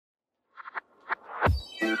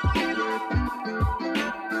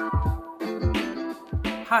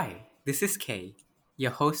Hi, this is Kay,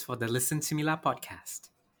 your host for the Listen to Mila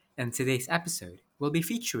podcast. In today's episode, we'll be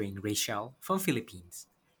featuring Rachel from Philippines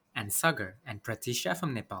and Sagar and Pratisha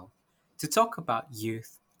from Nepal to talk about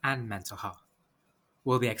youth and mental health.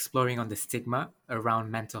 We'll be exploring on the stigma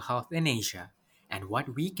around mental health in Asia and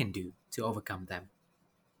what we can do to overcome them.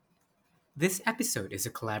 This episode is a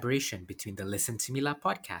collaboration between the Listen to Mila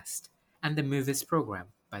podcast and the Movies program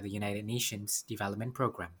by the United Nations Development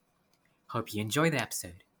Program. Hope you enjoy the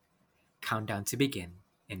episode. Countdown to begin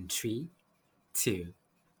in 3, 2,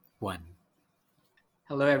 1.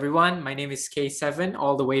 Hello, everyone. My name is K7,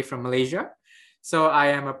 all the way from Malaysia. So, I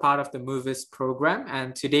am a part of the Movies program,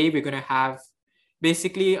 and today we're going to have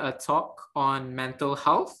basically a talk on mental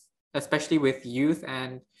health, especially with youth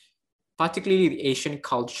and particularly the Asian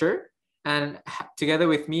culture. And together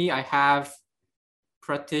with me, I have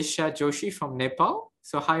Pratisha Joshi from Nepal.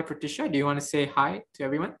 So, hi, Pratisha. Do you want to say hi to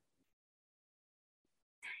everyone?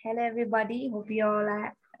 Hello, everybody. Hope you all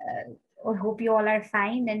are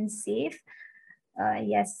fine and safe.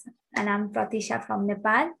 Yes, and I'm Pratisha from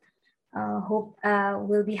Nepal. Hope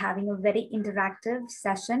we'll be having a very interactive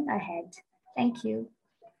session ahead. Thank you.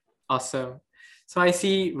 Awesome. So I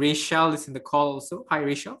see Rachel is in the call also. Hi,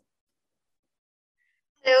 Rachel.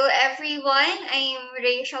 Hello everyone, I'm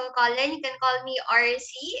Rachel Colin. You can call me RC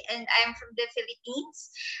and I'm from the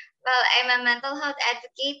Philippines. Well, I'm a mental health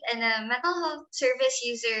advocate and a mental health service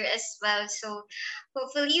user as well. So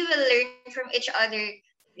hopefully we'll learn from each other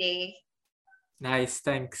today. Nice,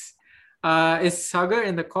 thanks. Is Sagar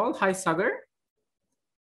in the call? Hi, Sagar.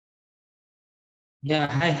 Yeah,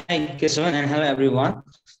 hi, Keshavan, and hello everyone.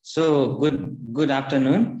 So good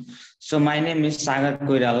afternoon. So my name is Sagar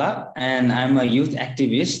Koirala, and I'm a youth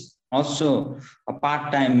activist, also a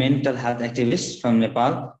part-time mental health activist from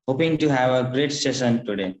Nepal. Hoping to have a great session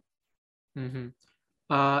today. Mm-hmm.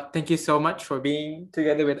 Thank you so much for being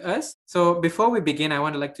together with us. So before we begin, I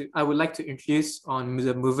would like to introduce on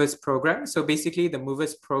the Movers program. So basically, the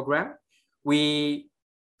Movers program, we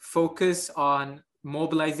focus on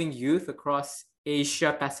mobilizing youth across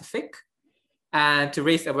Asia Pacific and to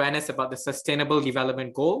raise awareness about the sustainable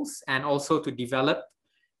development goals and also to develop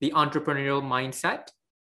the entrepreneurial mindset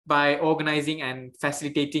by organizing and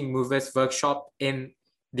facilitating movers workshop in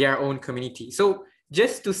their own community. So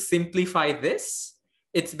just to simplify this,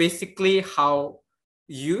 it's basically how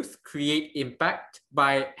youth create impact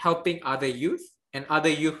by helping other youth and other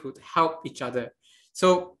youth would help each other.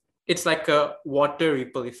 So it's like a water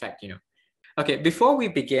ripple effect. Okay, before we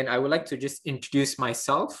begin, I would like to just introduce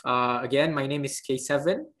myself. Again, my name is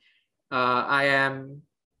K7. I am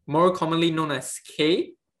more commonly known as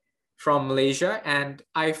K from Malaysia, and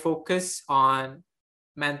I focus on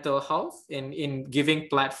mental health in giving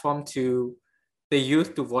platform to the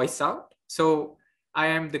youth to voice out. So I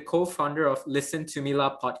am the co-founder of Listen to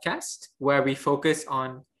Mila podcast, where we focus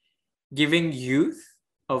on giving youth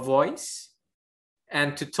a voice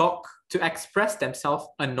and to express themselves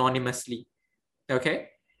anonymously. Okay.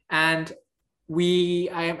 And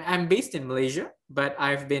I'm based in Malaysia, but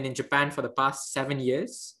I've been in Japan for the past 7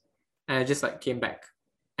 years. And I just came back.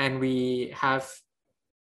 And we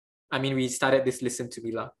started this Listen to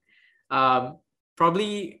Mila.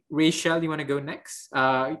 Probably Rachel, you want to go next?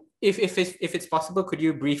 If it's possible, could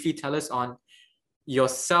you briefly tell us on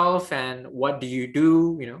yourself and what do you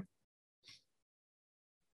do?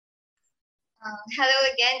 Hello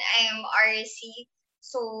again, I'm RC.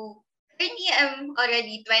 So currently I'm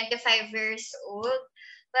already 25 years old.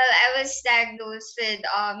 Well, I was diagnosed with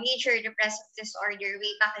major depressive disorder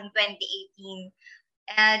way back in 2018.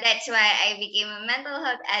 That's why I became a mental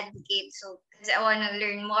health advocate. So, because I want to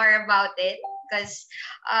learn more about it. Because,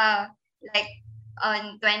 like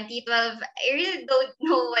on 2012, I really don't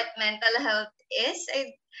know what mental health is.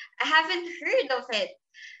 I haven't heard of it.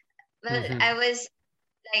 Well, I was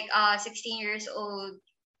like 16 years old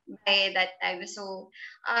by that time. So,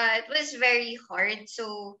 it was very hard.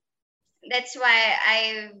 So, that's why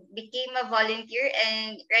I became a volunteer.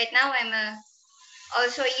 And right now, I'm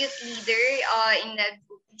also a youth leader in the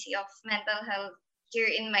advocacy of mental health here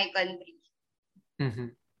in my country.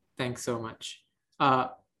 Mm-hmm. Thanks so much.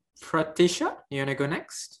 Pratisha, you want to go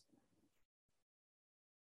next?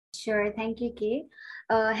 Sure. Thank you, Kay.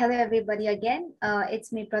 Hello, everybody again.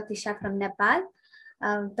 It's me, Pratisha from Nepal.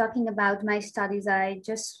 Talking about my studies, I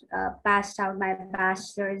just passed out my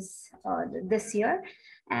bachelor's this year,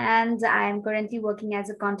 and I'm currently working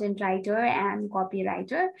as a content writer and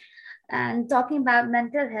copywriter. And talking about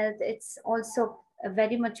mental health, it's also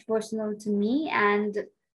very much personal to me, and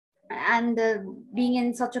and being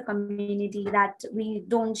in such a community that we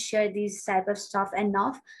don't share these type of stuff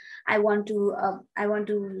enough. I want to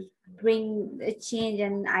bring a change,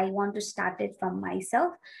 and I want to start it from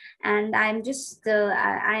myself. And I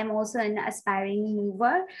am also an aspiring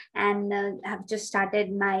mover, and have just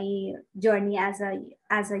started my journey as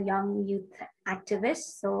a young youth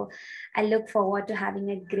activist. So I look forward to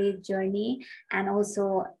having a great journey, and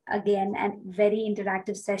also again a very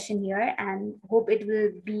interactive session here, and hope it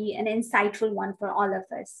will be an insightful one for all of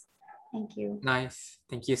us. Thank you. Nice.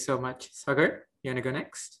 Thank you so much. Sagar, you want to go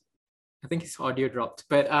next? I think his audio dropped,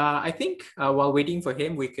 but I think while waiting for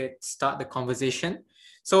him, we could start the conversation.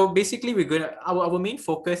 So basically, our main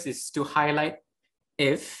focus is to highlight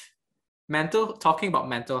if talking about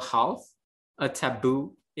mental health a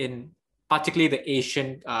taboo in particularly the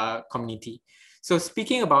Asian community. So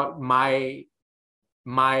speaking about my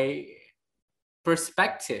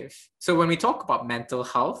perspective, so when we talk about mental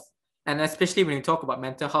health, and especially when we talk about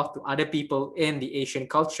mental health to other people in the Asian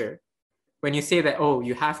culture, when you say that, oh,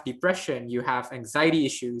 you have depression, you have anxiety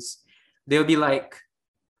issues, they'll be like,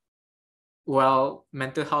 well,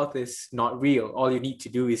 mental health is not real. All you need to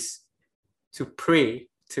do is to pray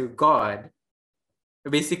to God,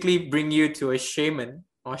 basically bring you to a shaman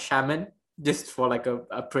just for like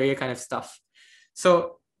a prayer kind of stuff.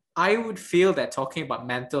 So I would feel that talking about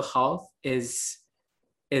mental health is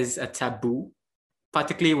a taboo,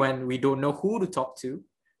 particularly when we don't know who to talk to,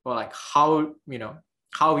 or like how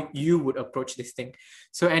you would approach this thing.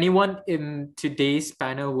 So anyone in today's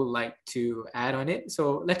panel would like to add on it?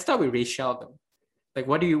 So let's start with Rachel though. Like,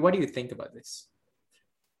 what do you think about this?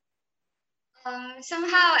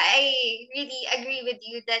 Somehow I really agree with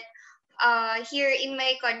you that here in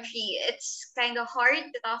my country it's kind of hard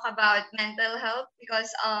to talk about mental health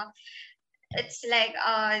because it's like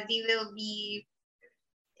they will be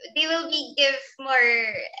give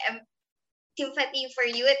more sympathy for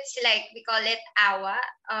you. It's like we call it awa.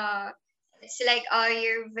 It's like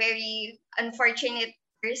you're very unfortunate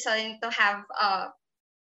person to have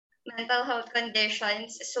mental health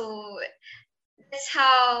conditions. So that's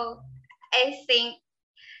how I think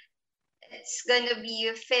it's gonna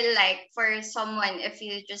be feel like for someone if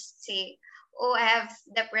you just say, oh, I have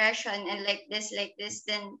depression and like this,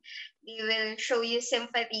 then they will show you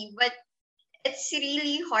sympathy. But it's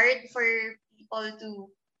really hard for people to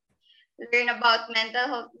learn about mental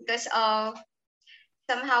health because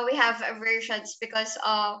somehow we have aversions because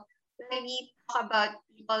when we talk about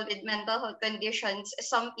people with mental health conditions,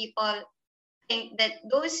 some people think that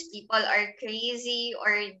those people are crazy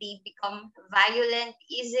or they become violent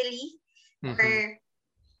easily. Mm-hmm. Or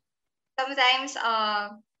sometimes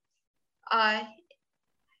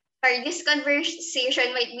sorry, this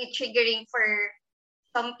conversation might be triggering for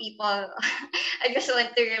some people. I just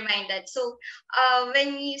want to remind that. So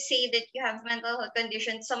when you say that you have mental health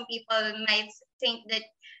conditions, some people might think that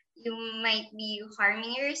you might be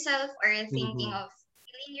harming yourself or thinking of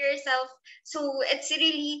killing yourself. So it's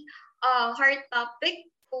really a hard topic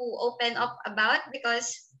to open up about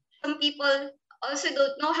because some people also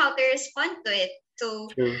don't know how to respond to it. So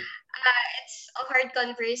it's a hard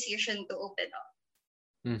conversation to open up.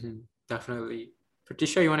 Definitely.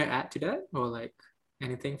 Patricia, you want to add to that, or like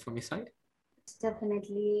anything from your side?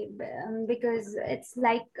 Definitely, because it's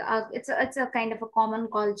like it's a kind of a common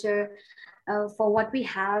culture for what we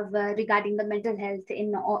have regarding the mental health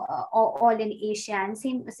in all in Asia, and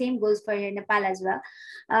same goes for Nepal as well.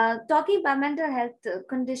 Talking about mental health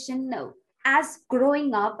condition, as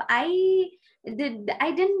growing up, I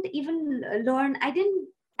didn't even learn.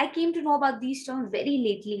 I came to know about these terms very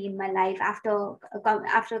lately in my life after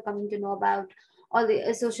coming to know about all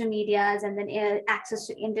the social medias and then access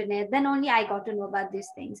to internet. Then only I got to know about these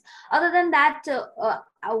things. Other than that,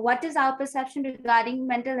 what is our perception regarding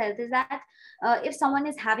mental health is that if someone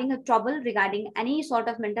is having a trouble regarding any sort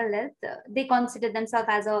of mental health, they consider themselves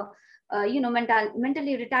as a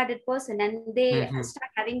mentally retarded person, and they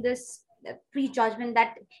start having this prejudgment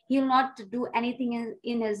that he'll not do anything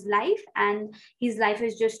in his life and his life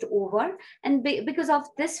is just over. And because of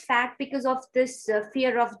this fact, because of this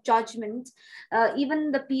fear of judgment,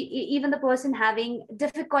 even the person having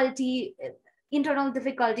difficulty, internal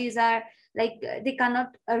difficulties are like they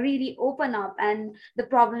cannot really open up, and the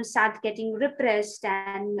problems start getting repressed,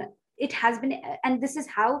 and it has been, and this is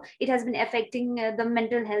how it has been affecting the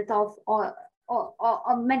mental health of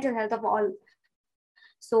or mental health of all.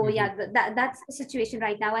 So yeah, that's the situation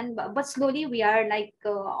right now. And but slowly we are like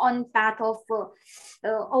on path of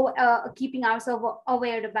keeping ourselves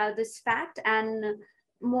aware about this fact, and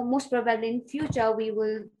most probably in future we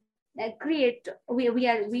will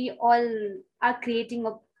we all are creating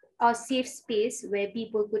a safe space where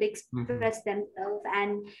people could express themselves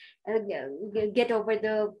and get over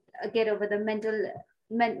the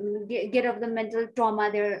mental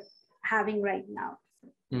trauma they're having right now.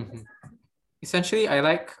 Essentially, I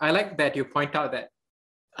like that you point out that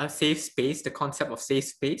a safe space, the concept of safe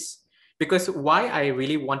space, because why I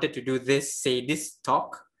really wanted to do this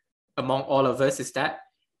talk among all of us is that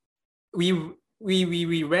we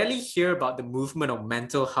rarely hear about the movement of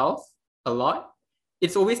mental health a lot.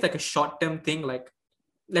 It's always like a short-term thing, like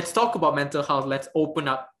let's talk about mental health, let's open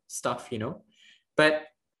up stuff, But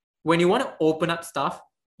when you want to open up stuff,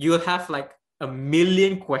 you'll have like a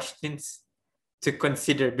million questions to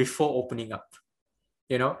consider before opening up.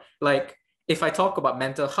 Like if I talk about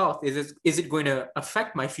mental health, is it going to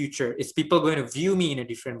affect my future? Is people going to view me in a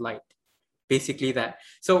different light? Basically that.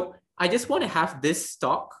 So I just want to have this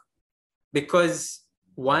talk because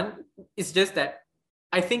one, it's just that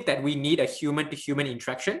I think that we need a human-to-human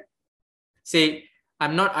interaction. Say,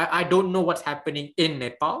 I don't know what's happening in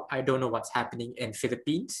Nepal. I don't know what's happening in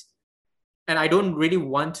Philippines. And I don't really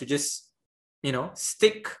want to just,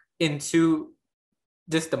 stick into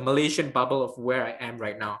just the Malaysian bubble of where I am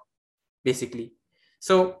right now, basically.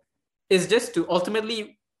 So it's just to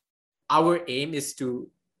ultimately, our aim is to,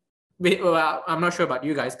 well, I'm not sure about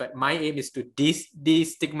you guys, but my aim is to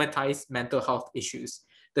destigmatize mental health issues,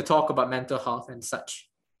 to talk about mental health and such,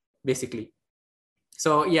 basically.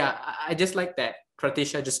 So yeah, I just like that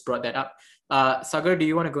Pratisha just brought that up. Sagar, do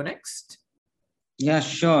you want to go next? Yeah,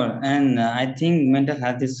 sure. And I think mental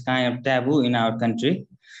health is kind of taboo in our country,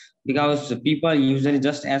 because people usually,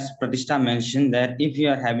 just as Pratishtha mentioned, that if you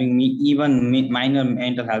are having even minor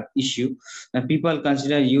mental health issue, people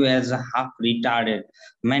consider you as a half retarded,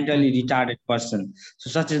 mentally retarded person.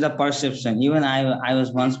 So such is the perception. Even I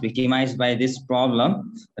was once victimized by this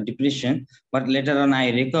problem, depression, but later on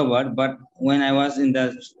I recovered. But when I was in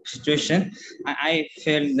the situation, I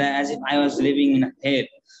felt that as if I was living in a hell.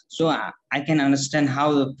 So I can understand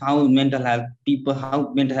how mental health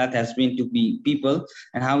has been to be people,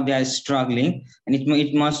 and how they are struggling, and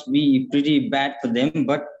it must be pretty bad for them.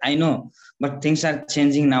 But I know, but things are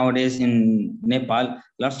changing nowadays in Nepal.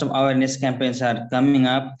 Lots of awareness campaigns are coming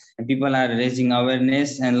up, and people are raising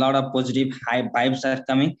awareness, and a lot of positive high vibes are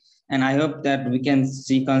coming. And I hope that we can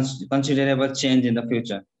see considerable change in the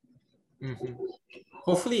future.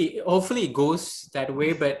 Hopefully it goes that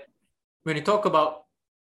way. But when you talk about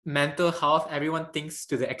mental health, everyone thinks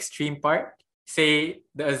to the extreme part. Say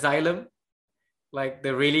the asylum, like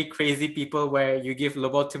the really crazy people where you give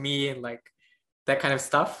lobotomy and like that kind of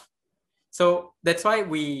stuff. So that's why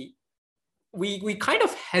we kind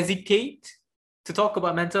of hesitate to talk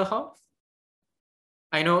about mental health.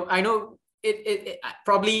 I know it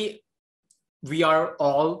probably we are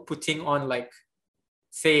all putting on, like,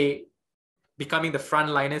 say, becoming the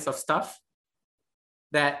frontliners of stuff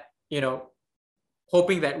that,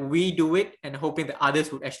 hoping that we do it and hoping that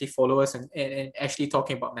others would actually follow us and actually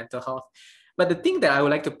talking about mental health. But the thing that I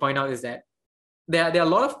would like to point out is that there are a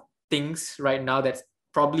lot of things right now that's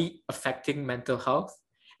probably affecting mental health.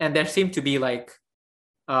 And there seem to be like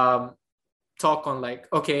talk on like,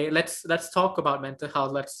 okay, let's talk about mental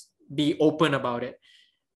health. Let's be open about it.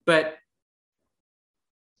 But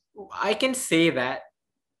I can say that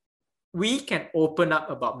we can open up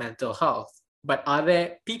about mental health, but are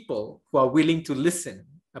there people who are willing to listen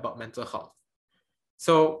about mental health?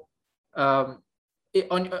 So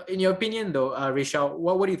in your opinion though, Rishal,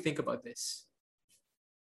 what do you think about this?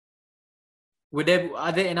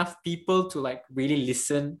 Are there enough people to like really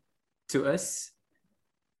listen to us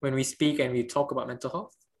when we speak and we talk about mental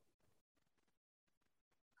health?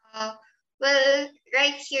 Well,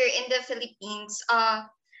 right here in the Philippines,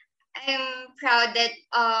 I'm proud that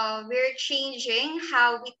we're changing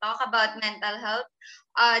how we talk about mental health.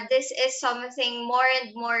 This is something more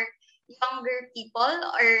and more younger people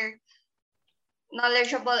are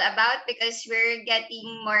knowledgeable about, because we're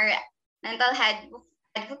getting more mental health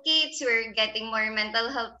advocates, we're getting more mental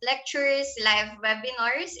health lectures, live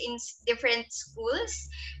webinars in different schools.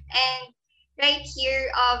 And right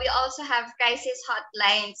here, we also have crisis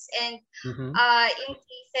hotlines. And in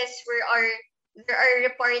cases where there are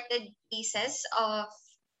reported cases of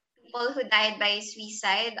people who died by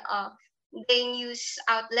suicide, the news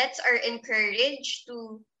outlets are encouraged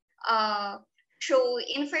to show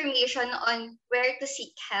information on where to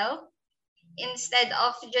seek help, instead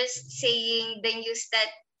of just saying the news that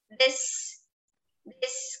this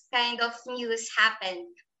kind of news happened.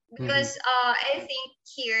 Because I think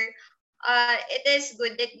here it is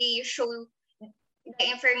good that they show the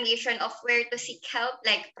information of where to seek help,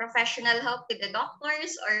 like professional help with the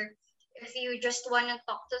doctors, or if you just want to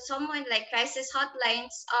talk to someone, like crisis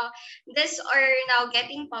hotlines, these are now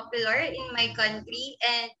getting popular in my country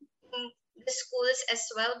and in the schools as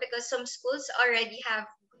well, because some schools already have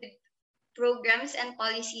good programs and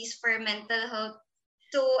policies for mental health.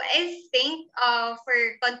 So I think for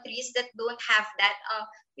countries that don't have that,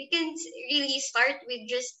 we can really start with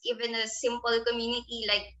just even a simple community,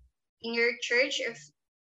 like in your church,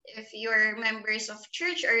 if you're members of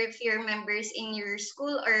church, or if you're members in your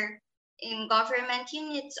school or in government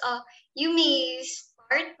units, you may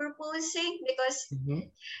start proposing, because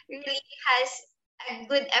Mhm. it really has a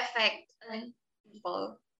good effect on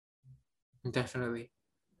people. Definitely.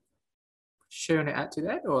 Sure, want to add to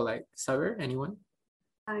that, or like Sagar, anyone?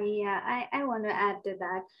 Yeah, I want to add to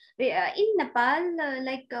that. In Nepal,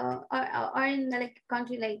 or in like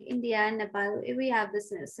country like India and Nepal, we have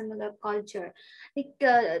this similar culture. Like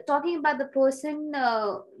talking about the person,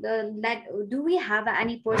 that do we have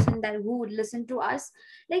any person that who would listen to us?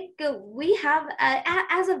 Like we have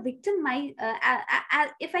as a victim,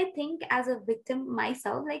 if I think as a victim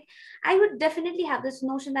myself, like I would definitely have this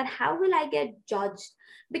notion that how will I get judged?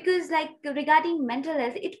 Because like regarding mental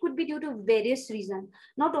health, it could be due to various reasons.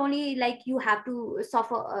 Not only like you have to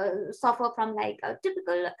suffer from like a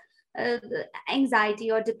typical anxiety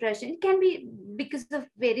or depression. It can be because of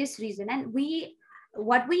various reasons, and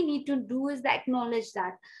what we need to do is acknowledge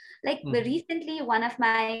that. Like recently, one of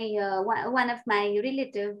my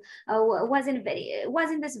relative was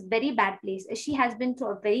in this very bad place. She has been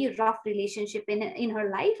through a very rough relationship in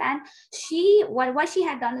her life, and what she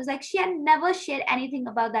had done is like she had never shared anything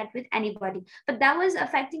about that with anybody, but that was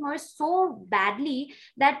affecting her so badly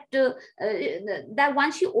that that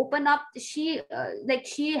once she opened up, she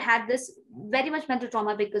had this very much mental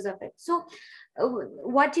trauma because of it. So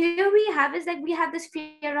what here we have is like we have this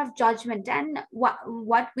fear of judgment, and what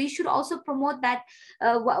we should also promote that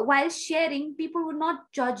while sharing, people would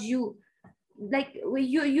not judge you. Like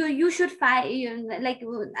you should find, like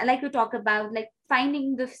we talk about, like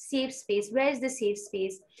finding the safe space. Where is the safe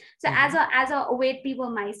space? So as a await people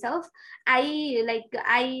myself, when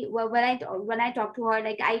I talk to her,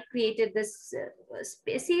 like I created this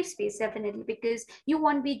safe space, definitely, because you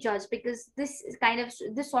won't be judged, because this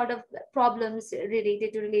sort of problems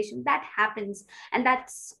related to relation that happens, and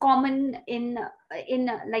that's common in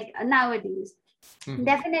nowadays.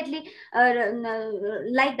 Definitely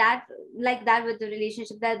like that with the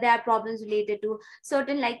relationship, that there are problems related to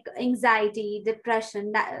certain like anxiety,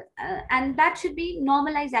 depression, and that should be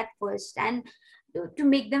normalized at first, and to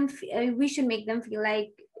make them we should make them feel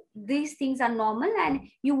like these things are normal, and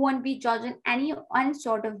you won't be judged on any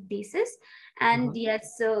sort of basis. And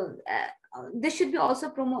yes, so this should be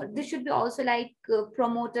also like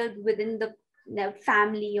promoted within the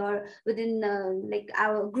family, or within like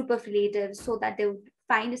our group of relatives, so that they would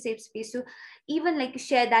find a safe space to even like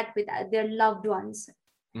share that with their loved ones.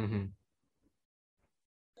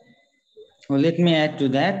 Well, let me add to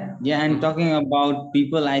that. Yeah, and talking about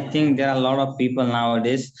people, I think there are a lot of people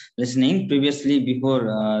nowadays listening. Previously,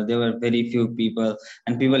 before there were very few people,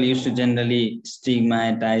 and people used to generally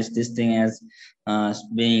stigmatize this thing as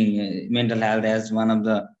being mental health as one of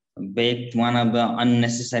the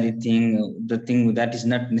unnecessary thing, the thing that is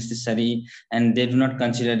not necessary, and they do not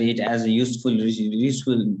consider it as a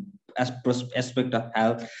useful aspect of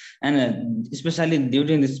health. And especially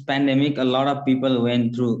during this pandemic, a lot of people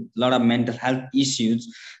went through a lot of mental health issues,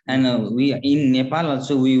 and we in Nepal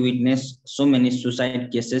also we witnessed so many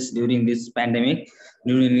suicide cases during this pandemic,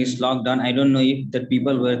 during this lockdown. I don't know if the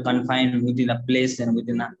people were confined within a place and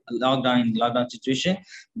within a lockdown situation,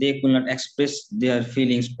 they could not express their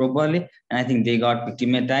feelings properly, and I think they got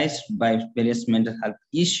victimized by various mental health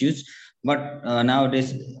issues. But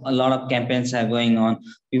nowadays, a lot of campaigns are going on.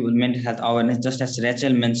 People, mental health awareness, just as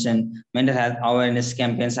Rachel mentioned, mental health awareness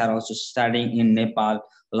campaigns are also starting in Nepal.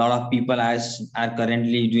 A lot of people are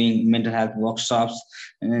currently doing mental health workshops,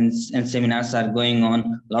 and seminars are going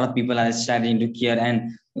on. A lot of people are starting to care,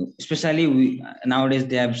 and especially nowadays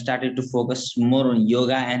they have started to focus more on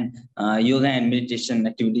yoga and meditation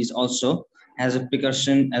activities also as a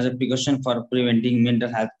precaution for preventing mental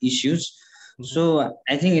health issues. So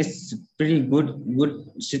I think it's pretty good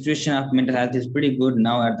situation of mental health is pretty good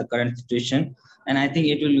now at the current situation, and I think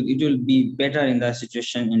it will be better in the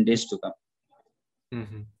situation in days to come.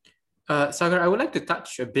 Sagar, I would like to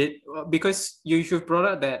touch a bit because you've brought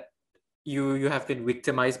up that you have been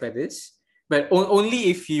victimized by this, but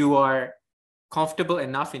only if you are comfortable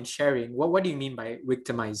enough in sharing. What do you mean by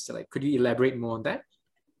victimized? Like, could you elaborate more on that?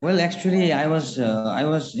 Well, actually, I was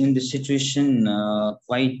in the situation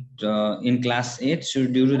quite in class 8. So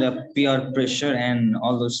due to the peer pressure and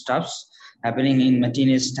all those stuffs, happening in my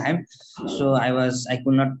teenage time. So I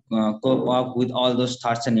could not cope up with all those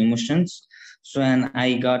thoughts and emotions. So and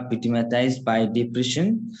I got victimized by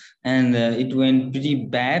depression, and it went pretty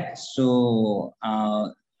bad. So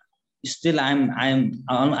still I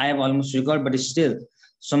have almost recovered, but still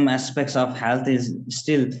some aspects of health is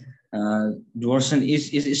still worsen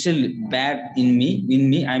is still bad in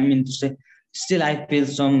me. I mean to say, still I feel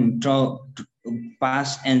some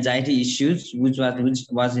past anxiety issues which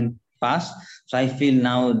was in past. So I feel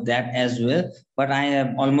now that as well, but I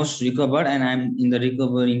have almost recovered and I'm in the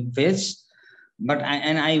recovering phase. But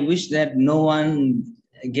I wish that no one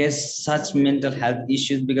gets such mental health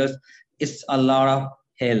issues, because it's a lot of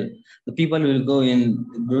hell. The people will go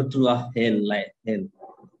through a hell, like hell.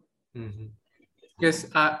 Yes,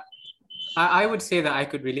 I would say that I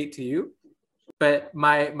could relate to you, but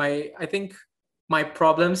I think my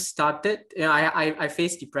problems started. I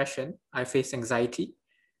faced depression, I faced anxiety,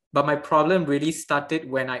 but my problem really started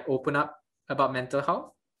when I opened up about mental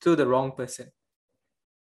health to the wrong person.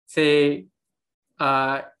 Say,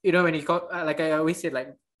 when you call, like I always say,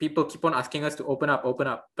 like people keep on asking us to open up,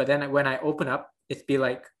 but then when I open up, it's be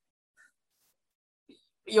like,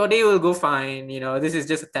 your day will go fine. This is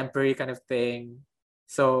just a temporary kind of thing.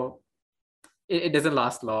 So it doesn't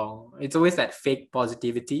last long. It's always that fake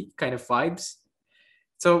positivity kind of vibes.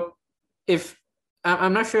 So if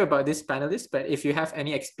I'm not sure about this panelist, but if you have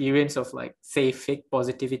any experience of like, say, fake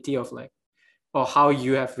positivity of like, or how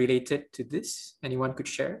you have related to this, anyone could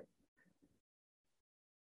share?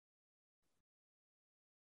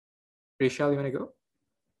 Rachel, you want to go?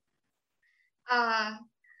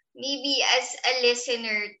 Maybe as a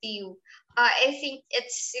listener to you, I think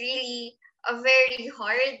it's really a very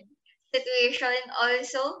hard situation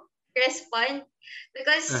also to respond,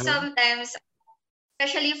 because sometimes,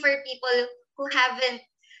 especially for people who haven't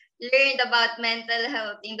learned about mental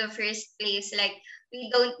health in the first place, like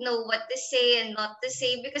we don't know what to say and not to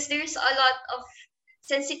say, because there's a lot of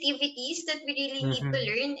sensitivities that we really need to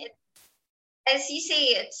learn. As you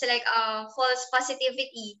say, it's like a false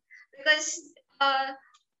positivity, because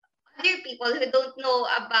other people who don't know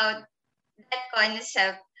about that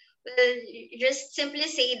concept will just simply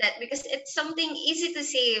say that because it's something easy to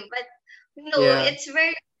say, but it's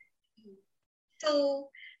very. So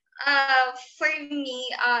for me,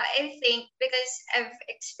 I think because I've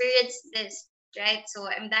experienced this, right? So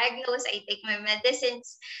I'm diagnosed, I take my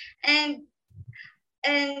medicines, and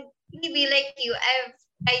maybe like you, I've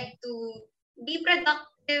tried to be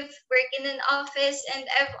productive, work in an office, and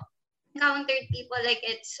I've encountered people like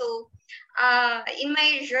it. So in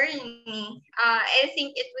my journey, I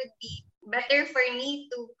think it would be better for me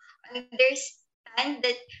to understand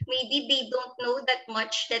that maybe they don't know that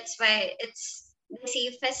much. That's why it's the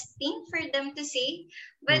safest thing for them to say.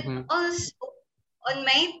 But also, on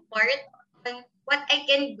my part, on what I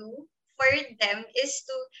can do for them is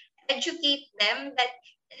to educate them that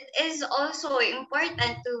it is also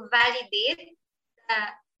important to uh,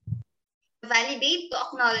 to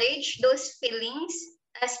acknowledge those feelings,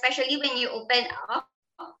 especially when you open up.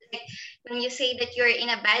 Like when you say that you're in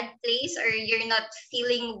a bad place or you're not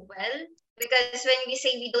feeling well. Because when we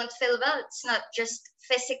say we don't feel well, it's not just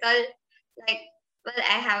physical, like, well,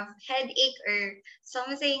 I have headache or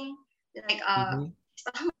something, like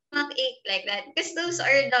stomach ache, like that. Because those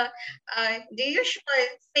are the usual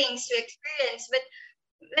things we experience. But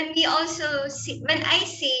when I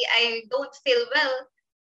say I don't feel well,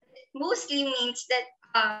 mostly means that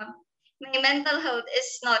my mental health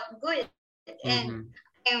is not good. And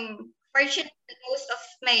I'm fortunate that most of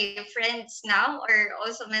my friends now are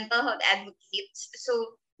also mental health advocates.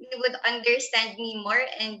 So they would understand me more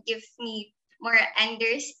and give me more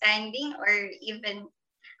understanding or even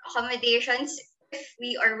accommodations if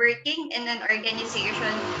we are working in an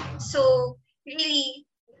organization. So really,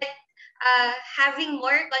 having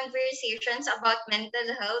more conversations about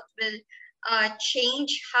mental health will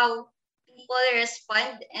change how people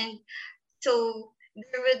respond, and so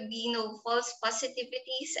there would be no false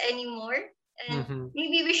positivities anymore. And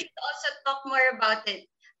maybe we should also talk more about it,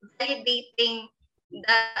 validating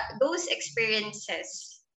those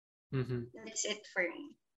experiences. That's it for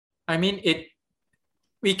me. I mean,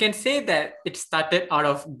 we can say that it started out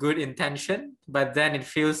of good intention, but then it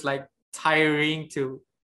feels like tiring to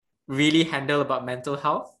really handle about mental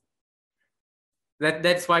health.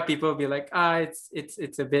 That's why people will be like,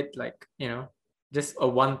 it's a bit like, just a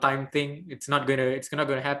one-time thing. It's not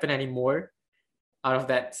gonna happen anymore out of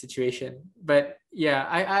that situation. But yeah,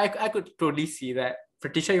 I could totally see that.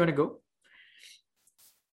 Pratisha, you want to go?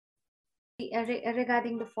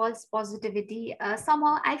 regarding the false positivity,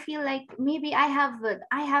 somehow I feel like maybe I have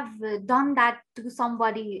done that to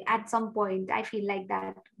somebody at some point. I feel like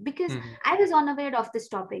that because Mhm. I was unaware of this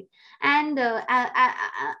topic, and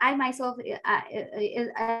I myself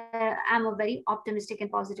am a very optimistic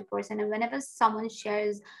and positive person, and whenever someone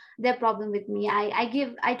shares their problem with me,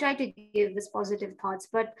 I try to give this positive thoughts.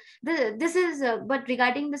 But this is but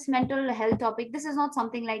regarding this mental health topic, this is not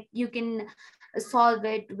something like you can solve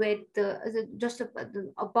it with just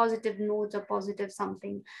a positive notes or positive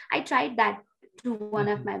something. I tried that to one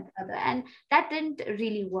of Mhm. my brother, and that didn't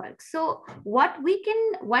really work. So what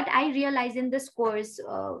I realized in this course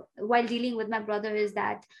while dealing with my brother is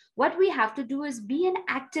that what we have to do is be an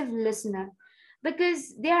active listener,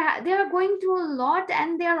 because they are going through a lot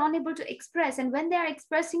and they are unable to express, and when they are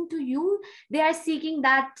expressing to you, they are seeking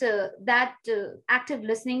that active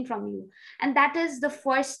listening from you. And that is the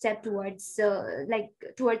first step towards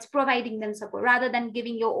towards providing them support, rather than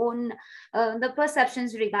giving your own the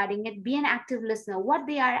perceptions regarding it. Be an active listener, what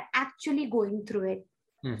they are actually going through it.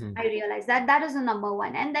 Mhm. I realize that that is the number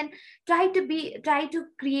one. And then try to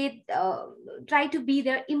create try to be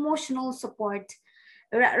their emotional support,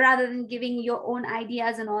 rather than giving your own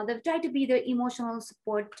ideas and all that. Try to be their emotional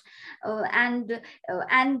support, and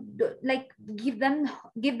like give them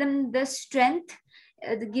the strength,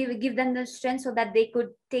 give them the strength so that they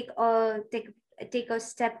could take a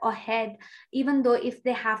step ahead, even though if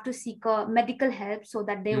they have to seek a medical help, so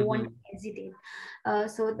that they won't Mhm. hesitate.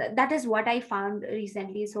 So that is what I found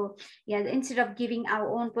recently. So yeah, instead of giving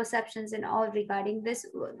our own perceptions and all regarding this,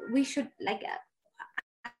 we should like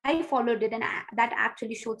I followed it, and that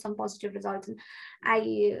actually showed some positive results. And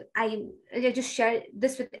I just share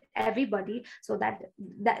this with everybody so that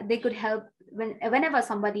they could help whenever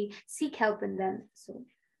somebody seek help in them. So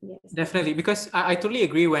yes. Definitely, because I totally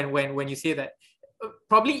agree when you say that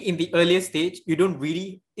probably in the earlier stage, you don't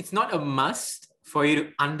really, it's not a must for you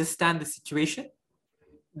to understand the situation.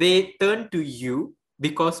 They turn to you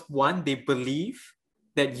because one, they believe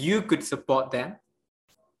that you could support them,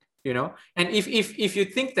 you know. And if you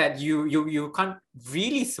think that you can't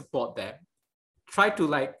really support them, try to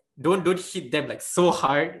like don't hit them like so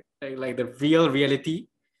hard, like the real reality.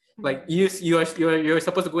 Like you're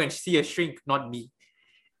supposed to go and see a shrink, not me.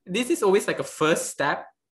 This is always like a first step.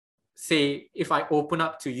 Say if I open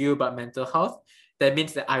up to you about mental health, that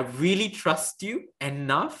means that I really trust you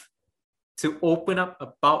enough to open up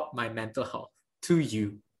about my mental health to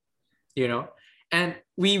you, you know. And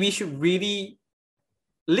we should really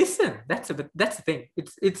listen. That's the thing.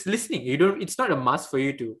 It's listening. You don't, it's not a must for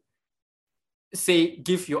you to say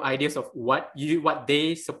give your ideas of what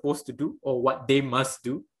they supposed to do or what they must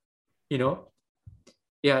do, you know.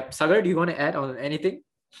 Yeah, Sagar, do you want to add on anything?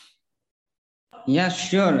 Yeah,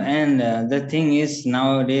 sure. And the thing is,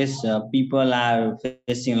 nowadays, people are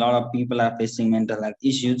facing, a lot of people are facing mental health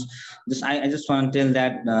issues. I just want to tell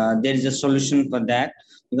that there is a solution for that,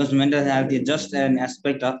 because mental health is just an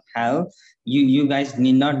aspect of health. You guys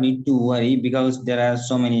need to worry, because there are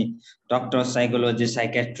so many doctors, psychologists,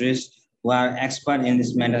 psychiatrists who are expert in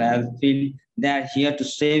this mental health field. They are here to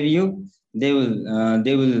save you. They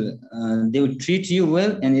will treat you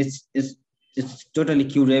well, and it's totally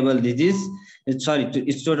curable disease. It's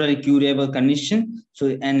totally curable condition.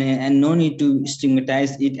 So and no need to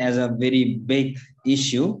stigmatize it as a very big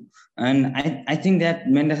issue. And I think that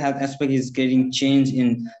mental health aspect is getting changed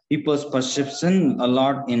in people's perception a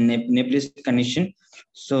lot in Nepalese condition.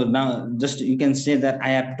 So now just you can say that I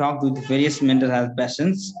have talked with various mental health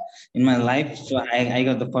patients in my life. So I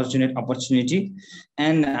got the fortunate opportunity,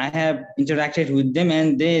 and I have interacted with them,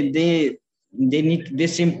 and they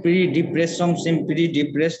seem pretty depressed. Some seem pretty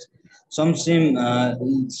depressed. Some seem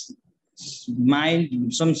mild.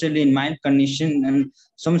 Some still in mild condition, and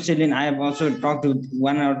some still in. I have also talked to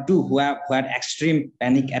one or two who had extreme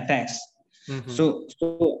panic attacks. Mm-hmm. So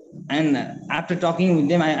and after talking with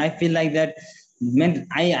them, I feel like that meant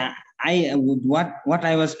what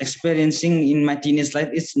I was experiencing in my teenage life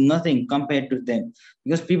is nothing compared to them,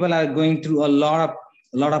 because people are going through a lot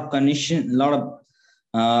of condition, a lot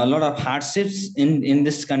of hardships in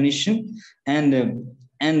this condition. And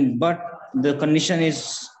but the condition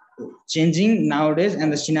is changing nowadays,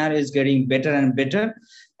 and the scenario is getting better and better.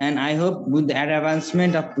 And I hope with the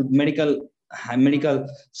advancement of medical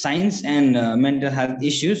science and mental health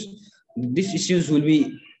issues, these issues will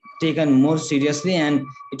be taken more seriously, and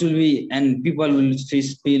it will be, and people will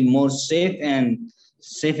feel more safe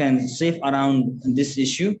around this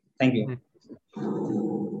issue. Thank you.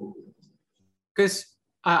 Because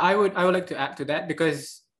I would like to add to that,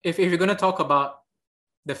 because if you're going to talk about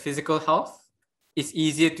the physical health, it's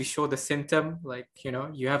easier to show the symptom, like, you know,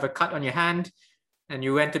 you have a cut on your hand and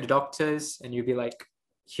you went to the doctors and you'd be like,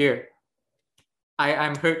 here,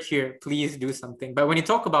 I'm hurt here, please do something. But when you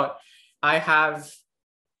talk about, I have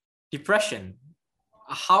depression,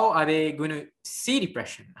 how are they going to see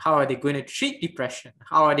depression? How are they going to treat depression?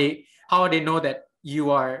 How are they know that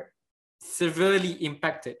you are severely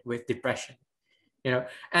impacted with depression? You know,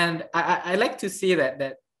 and I like to see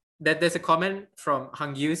that there's a comment from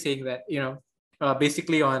Hang Yu saying that, you know,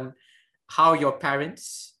 basically on how your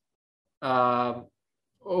parents,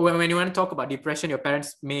 when you want to talk about depression, your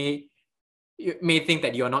parents may think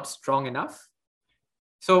that you're not strong enough.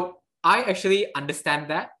 So I actually understand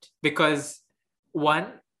that because,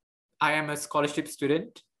 one, I am a scholarship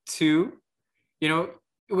student. Two, you know,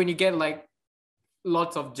 when you get like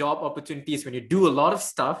lots of job opportunities, when you do a lot of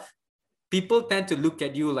stuff, people tend to look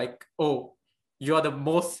at you like, oh, you're the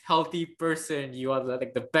most healthy person, you are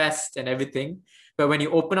like the best and everything. But when you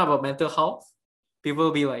open up about mental health, people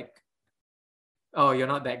will be like, oh, you're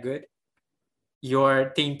not that good. You're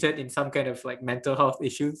tainted in some kind of like mental health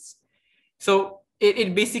issues. So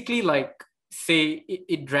it basically like say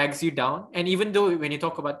it drags you down. And even though when you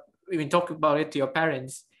talk about it to your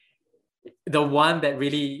parents, the one that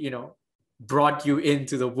really, you know, brought you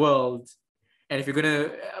into the world, and if you're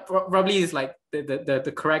gonna probably is like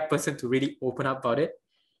the correct person to really open up about it.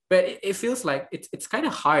 But it feels like it's kind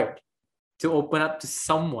of hard to open up to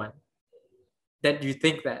someone that you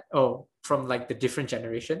think that, oh, from like the different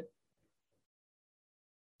generation,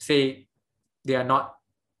 say they are not,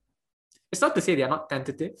 it's not to say they are not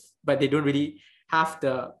tentative, but they don't really have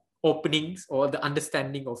the openings or the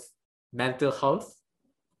understanding of mental health.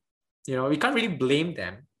 You know, we can't really blame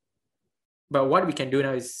them, but what we can do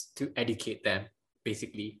now is to educate them,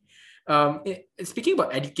 basically. Speaking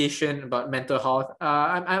about education, about mental health,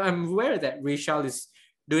 I'm aware that Rachel is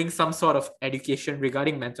doing some sort of education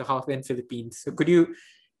regarding mental health in Philippines. So could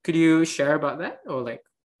you share about that, or like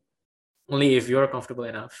only if you're comfortable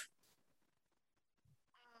enough?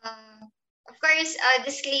 Of course,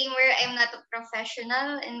 disclaimer, I'm not a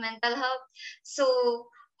professional in mental health. So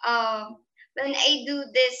when I do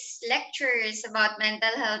these lectures about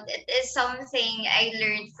mental health, it is something I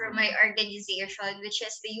learned from my organization, which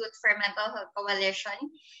is the Youth for Mental Health Coalition,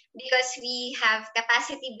 because we have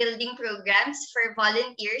capacity building programs for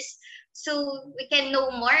volunteers. So we can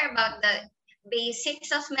know more about the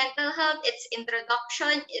basics of mental health, its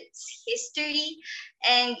introduction, its history,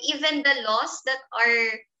 and even the laws that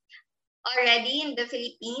are already in the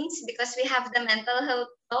Philippines, because we have the mental health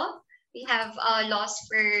law. We have laws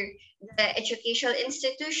for the educational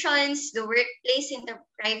institutions, the workplace in the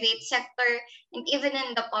private sector, and even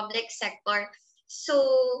in the public sector. So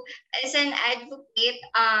as an advocate,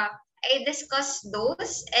 I discuss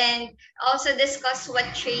those and also discuss what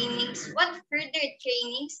further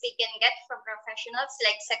trainings they can get from professionals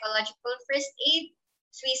like psychological first aid,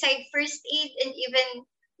 suicide first aid, and even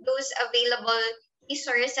those available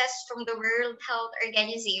resources from the World Health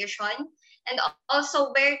Organization, and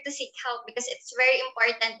also where to seek help, because it's very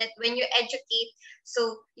important that when you educate,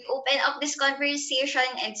 so you open up this conversation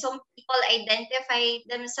and some people identify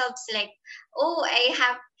themselves like, oh, I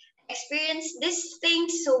have experienced this thing,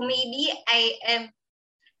 so maybe I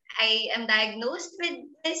am diagnosed with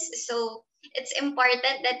this. So it's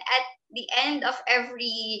important that at the end of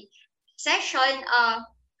every session,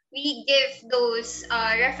 we give those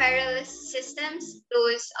referral systems,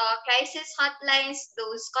 those crisis hotlines,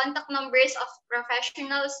 those contact numbers of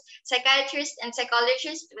professionals, psychiatrists and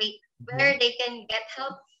psychologists, where they can get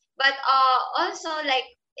help. But also, like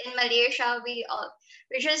in Malaysia, we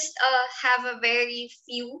just have a very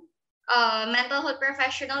few mental health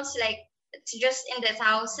professionals, like it's just in the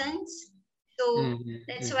thousands. So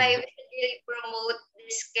that's why we should really promote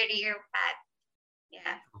this career path.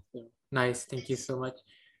 Yeah. Nice. Thank you so much.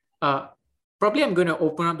 Probably I'm going to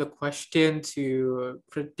open up the question to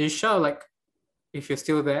Pratisha, like if you're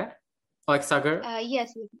still there, like Sagar.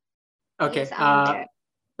 Yes. Okay. Yes, I'm there.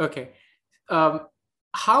 Okay.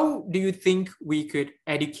 How do you think we could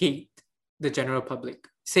educate the general public?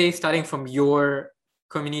 Say starting from your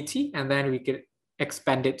community, and then we could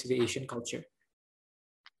expand it to the Asian culture.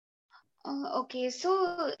 Okay,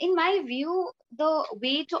 so in my view, the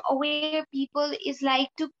way to aware people is like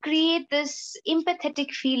to create this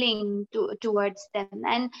empathetic feeling towards them,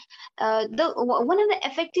 and one of the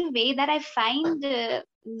effective way that I find to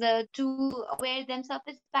aware themselves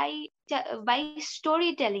is by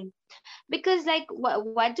storytelling, because like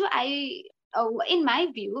what do I in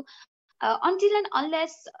my view, until and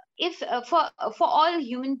unless if for all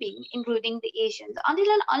human beings including the Asians, until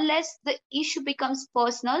and unless the issue becomes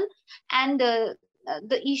personal and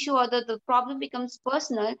the issue or the problem becomes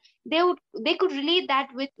personal, they could relate that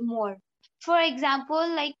with more. For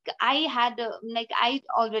example, like I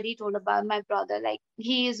already told about my brother, like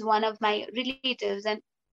he is one of my relatives, and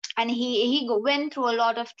went through a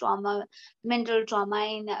lot of trauma, mental trauma,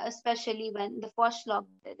 in especially when the first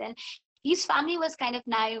lockdown, and his family was kind of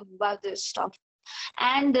naive about this stuff.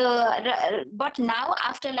 And but now,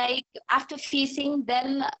 after facing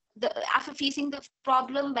them, after facing the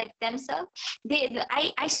problem by themselves,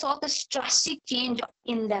 I saw this drastic change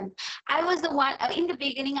in them. I was the one, in the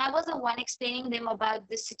beginning I was the one explaining them about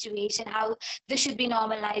this situation, how this should be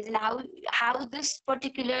normalized, and how this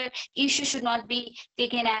particular issue should not be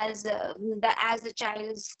taken as the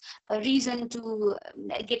child's reason to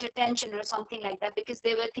get attention or something like that, because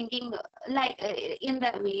they were thinking in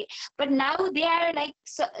that way. But now they are like,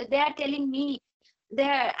 so they are telling me,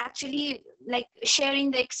 they're actually like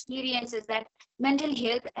sharing the experiences that mental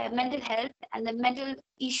health and the mental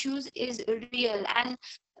issues is real.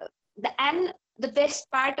 And the best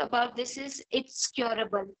part about this is it's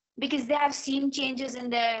curable, because they have seen changes in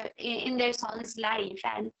their son's life,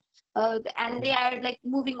 and they are like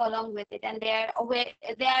moving along with it, and they are aware.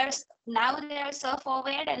 They are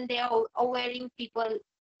self-aware, and they are awareing people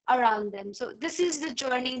around them. So this is the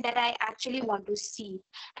journey that I actually want to see.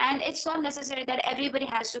 And it's not necessary that everybody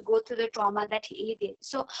has to go through the trauma that he did.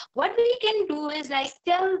 So what we can do is like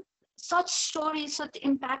tell such stories, such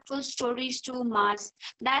impactful stories to mass,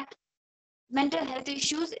 that mental health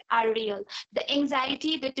issues are real. The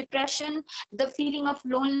anxiety, the depression, the feeling of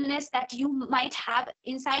loneliness that you might have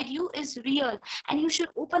inside you is real, and you should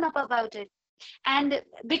open up about it. And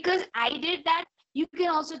because I did that, you can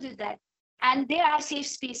also do that. And there are safe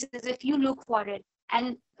spaces if you look for it.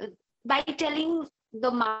 And by telling the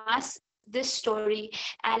mass this story,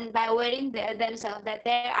 and by wearing themselves, that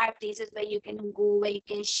there are places where you can go, where you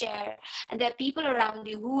can share, and there are people around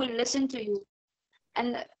you who will listen to you.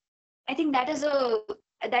 And I think that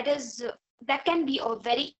can be a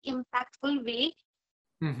very impactful way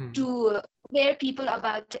to aware people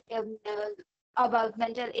about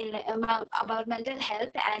mental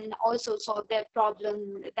health, and also solve their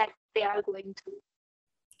problem that they are going through.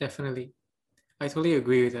 Definitely. I totally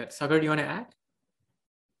agree with that. Sagar, do you want to add?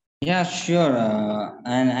 Yeah, sure.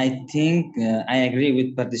 And I think I agree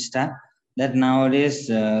with Pratishtha that nowadays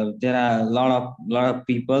there are a lot of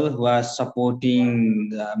people who are supporting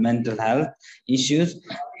the mental health issues,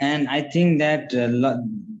 and I think that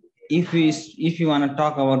if you want to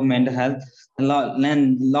talk about mental health, a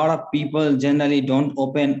lot of people generally don't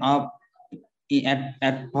open up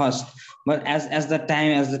at first, but as the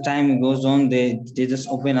time goes on, they just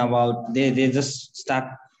open about, they just start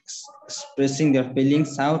expressing their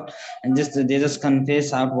feelings out, and they just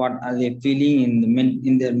confess out what are they feeling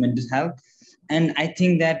in their mental health. And I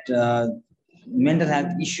think that mental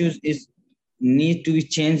health issues is need to be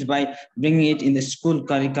changed by bringing it in the school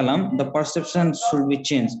curriculum. The perception should be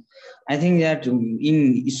changed. I think that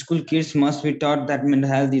in school, kids must be taught that mental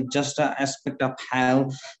health is just an aspect of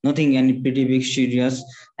health, nothing any pretty big serious.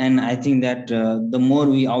 And I think that the more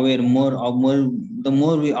we aware, the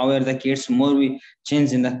more we aware the kids, more we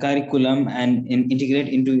change in the curriculum and integrate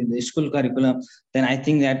into the school curriculum. Then I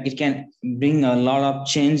think that it can bring a lot of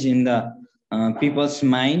change in the people's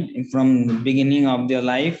mind from the beginning of their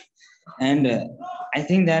life. And I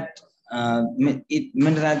think that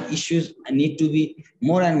mental health issues need to be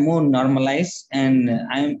more and more normalized, and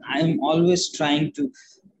I'm always trying to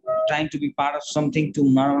be part of something to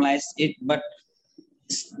normalize it.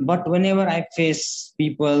 But whenever I face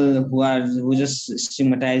people who just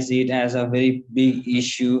stigmatize it as a very big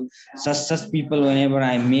issue, such people, whenever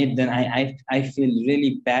I meet, then I feel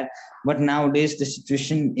really bad. But nowadays the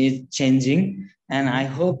situation is changing, and I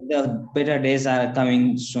hope the better days are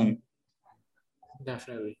coming soon.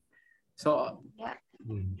 Definitely. So yeah.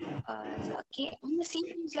 Okay, on the same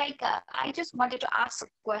things, like I just wanted to ask a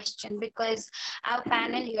question, because our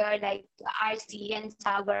panel here, like RC and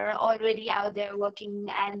Sagar, are already out there working,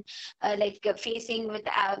 and facing more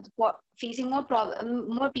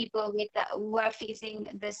people with who are facing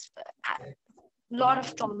this lot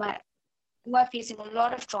of trauma, who are facing a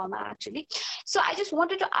lot of trauma actually. So I just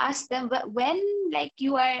wanted to ask them, when like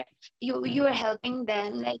you are helping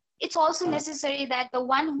them, like it's also necessary that the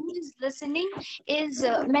one who is listening is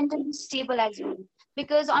mentally stable as well,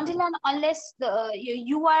 because until and unless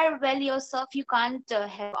you are well yourself, you can't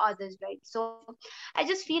help others, right? So I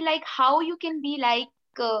just feel like how you can be like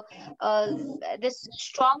this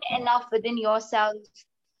strong enough within yourself,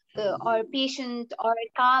 or patient, or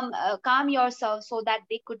calm yourself, so that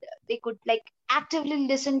they could like actively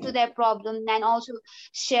listen to their problem, and also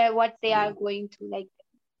share what they are going through. Like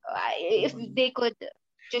if they could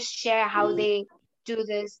just share how they do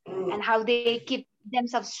this and how they keep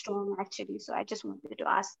themselves strong actually. So I just wanted to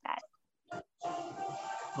ask that.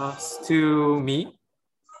 To me,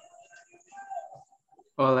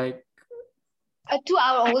 or like To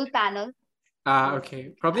our whole panel.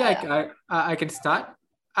 okay, probably I can start.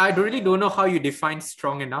 I really don't know how you define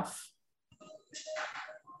strong enough,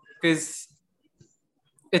 because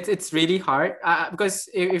it's really hard, because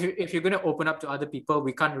if you're going to open up to other people,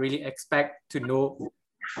 we can't really expect to know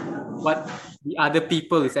what the other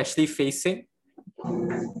people is actually facing.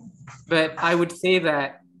 But I would say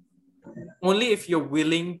that only if you're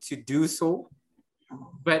willing to do so,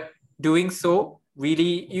 but doing so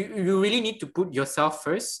really, you really need to put yourself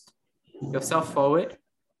forward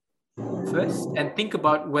first, and think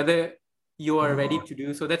about whether you are ready to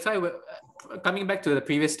do so. That's why coming back to the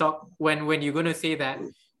previous talk, when you're going to say that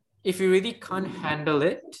if you really can't handle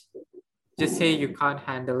it, just say you can't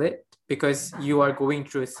handle it because you are going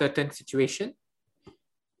through a certain situation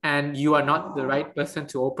and you are not the right person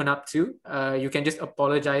to open up to. You can just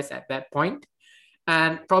apologize at that point,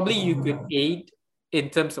 and probably you could aid in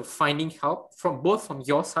terms of finding help from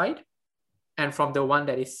your side and from the one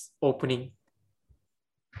that is opening.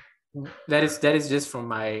 That is just from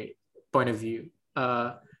my point of view.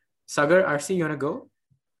 Sagar, RC, you want to go?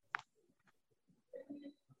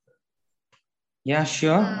 Yeah,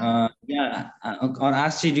 sure. Or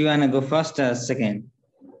RC, do you want to go first or second?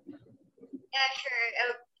 Yeah,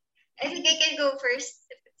 sure. I think I can go first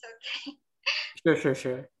if it's okay.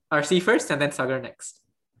 Sure. RC first and then Sagar next.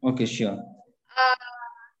 Okay, sure.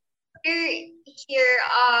 Here,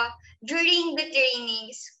 during the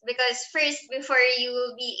trainings, because first, before you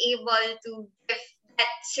will be able to give that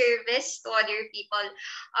service to other people,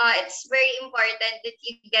 it's very important that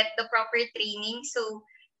you get the proper training so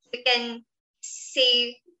you can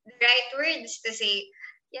say the right words to say.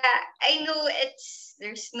 Yeah, I know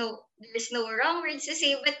there's no wrong words to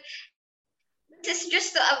say, but this is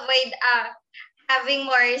just to avoid having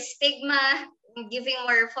more stigma, giving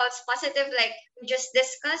more false positive, like we just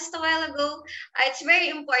discussed a while ago. It's very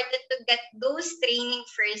important to get those training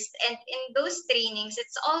first, and in those trainings,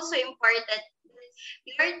 it's also important that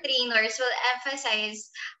your trainers will emphasize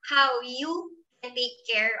how you can take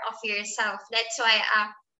care of yourself. That's why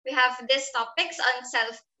we have these topics on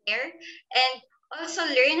self-care, and also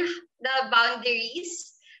learn the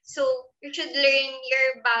boundaries. So you should learn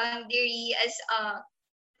your boundary as a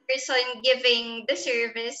person giving the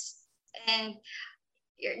service, and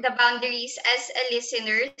the boundaries as a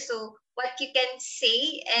listener. So what you can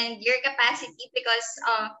say and your capacity, because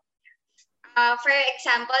for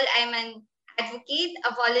example, I'm an advocate,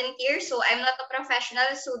 a volunteer, so I'm not a professional.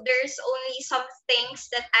 So there's only some things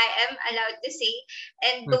that I am allowed to say,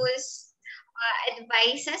 and those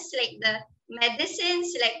advices, like the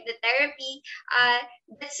medicines, like the therapy,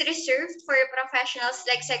 that's reserved for professionals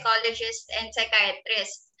like psychologists and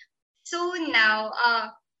psychiatrists. So now,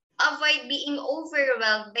 avoid being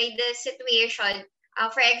overwhelmed by the situation.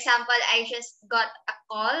 For example, I just got a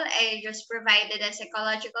call. I just provided a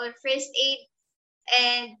psychological first aid,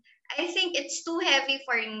 and I think it's too heavy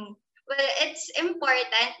for me. Well, it's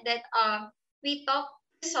important that we talk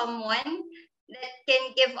to someone that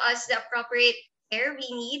can give us the appropriate care we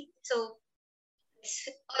need. So it's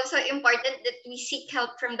also important that we seek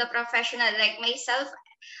help from the professional, like myself.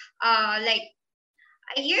 Like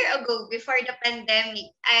a year ago, before the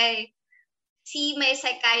pandemic, I see my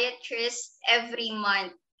psychiatrist every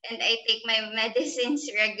month, and I take my medicines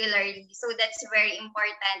regularly. So that's very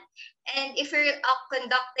important. And if you're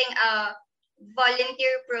conducting a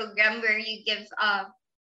volunteer program where you give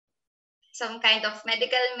some kind of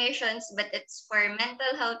medical missions, but it's for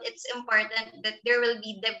mental health, it's important that there will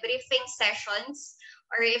be debriefing sessions,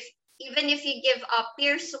 or even if you give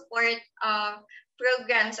peer support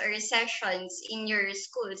programs or sessions in your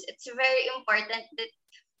schools, it's very important that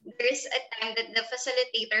there's a time that the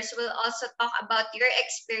facilitators will also talk about your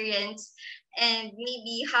experience and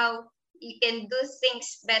maybe how you can do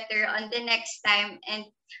things better on the next time, and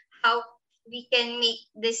how we can make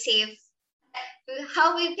this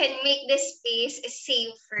space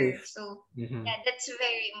safer. So yeah, that's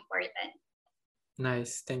very important.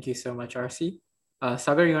 Nice. Thank you so much, RC.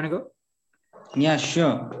 Sagar, you want to go? Yeah,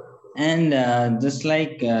 sure. And just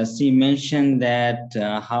like she mentioned that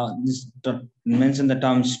mentioned the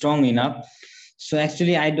term strong enough. So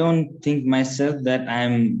actually, I don't think myself that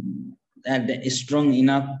I'm strong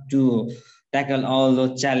enough to tackle all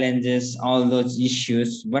those challenges, all those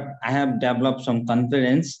issues. But I have developed some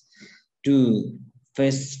confidence to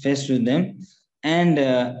face with them. And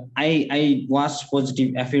I watch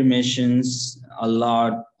positive affirmations a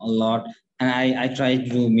lot. and I try to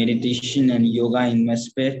do meditation and yoga in my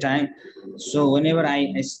spare time. So whenever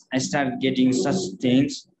I start getting such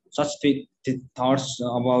things, such big thoughts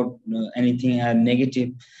about anything negative,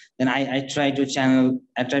 then I try to channel,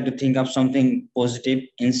 I try to think of something positive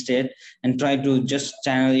instead, and try to just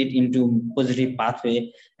channel it into positive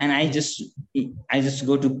pathway. And I just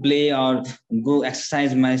go to play or go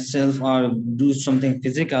exercise myself or do something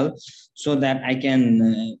physical, so that I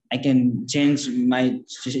can change my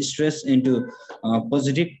stress into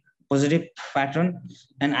positive pattern.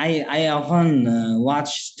 And I often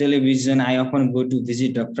watch television. I often go to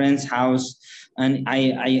visit a friend's house, and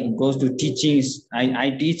I go to teachings.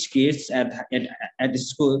 I teach kids at the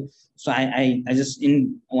school. So I just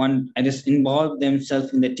involve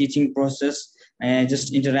themselves in the teaching process, and I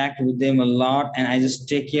just interact with them a lot, and I just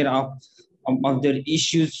take care of their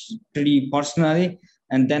issues pretty personally.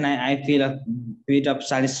 And then I feel a bit of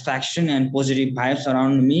satisfaction and positive vibes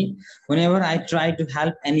around me whenever I try to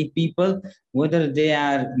help any people, whether they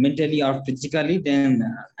are mentally or physically. Then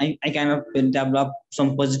I kind of develop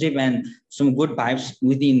some positive and some good vibes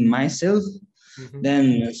within myself.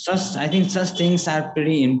 Then I think such things are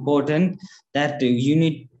pretty important, that you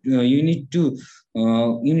need to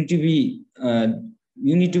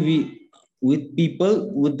be with people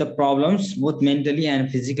with the problems, both mentally and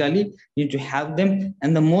physically. You need to help them,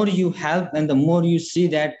 and the more you help and the more you see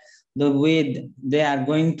that the way they are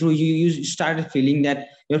going through, you started feeling that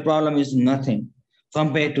your problem is nothing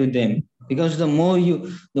compared to them. Because the more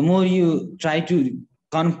you try to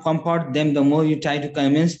comfort them, the more you try to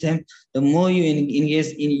convince them, the more you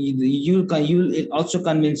engage in, you also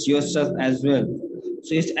convince yourself as well.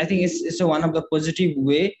 So I think it's one of the positive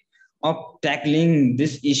way of tackling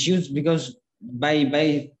these issues, because by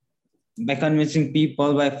convincing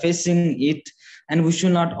people, by facing it. And we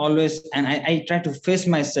should not always, and I try to face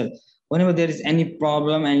myself whenever there is any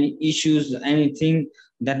problem, any issues, anything,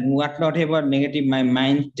 that whatever negative my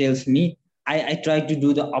mind tells me, I try to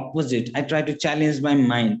do the opposite. I try to challenge my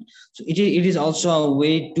mind. So it is also a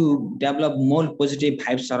way to develop more positive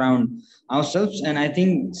vibes around ourselves, and I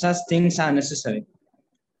think such things are necessary.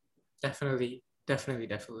 Definitely.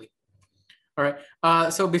 All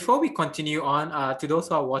right. So before we continue on, to those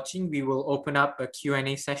who are watching, we will open up a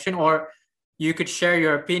Q&A session, or you could share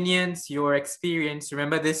your opinions, your experience.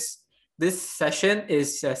 Remember, this session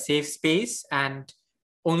is a safe space, and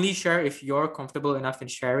only share if you're comfortable enough in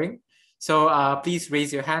sharing. So please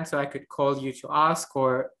raise your hand so I could call you to ask,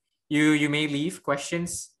 or you may leave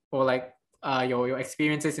questions or like your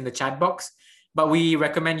experiences in the chat box, but we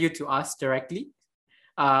recommend you to ask directly.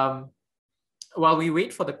 While we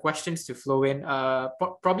wait for the questions to flow in,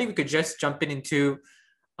 probably we could just jump into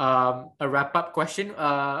a wrap-up question,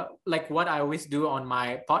 like what I always do on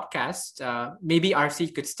my podcast. Maybe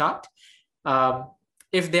RC could start.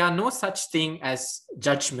 If there are no such thing as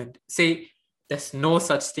judgment, say there's no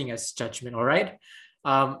such thing as judgment, all right?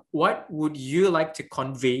 What would you like to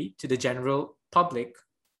convey to the general public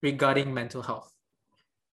regarding mental health?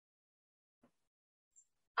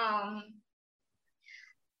 A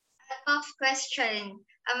tough question.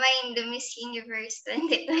 Am I in the Miss Universe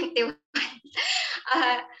 2021?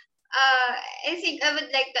 I think I would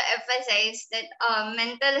like to emphasize that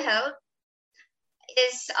mental health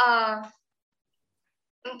is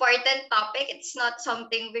important topic. It's not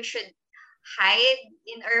something we should hide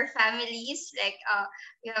in our families. Like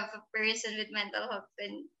you have a person with mental health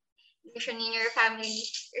condition in your family,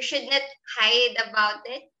 you should not hide about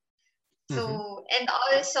it. So and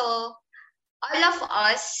also all of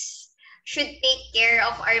us should take care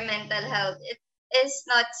of our mental health. It is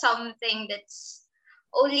not something that's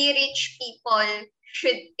only rich people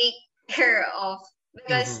should take care of,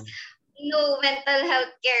 because mental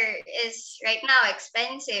health care is right now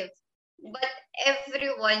expensive, but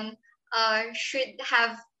everyone should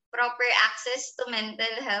have proper access to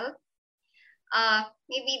mental health.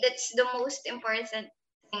 Maybe that's the most important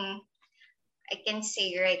thing I can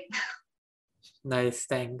say right now. Nice,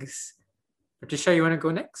 thanks. Patricia, you want to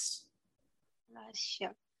go next?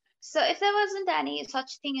 Sure. So if there wasn't any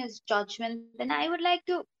such thing as judgment, then I would like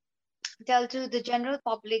to tell to the general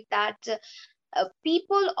public that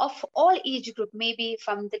people of all age group, maybe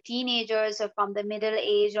from the teenagers or from the middle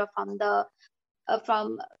age or from the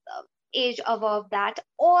age above that,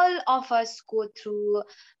 all of us go through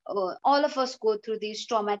these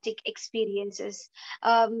traumatic experiences,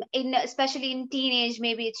 especially in teenage.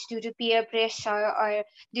 Maybe it's due to peer pressure or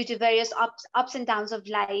due to various ups and downs of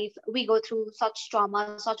life. We go through such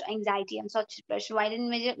trauma, such anxiety, and such depression. While in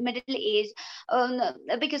middle age,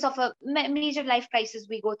 because of a major life crisis,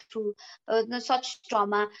 we go through such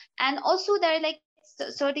trauma. And also there are like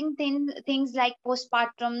certain things like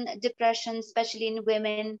postpartum depression, especially in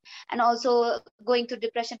women, and also going through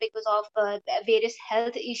depression because of various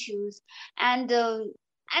health issues, and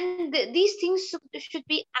these things should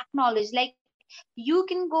be acknowledged. Like, you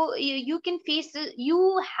can go, you can face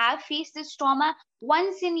you have faced this trauma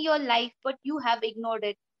once in your life, but you have ignored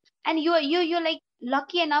it, and you're like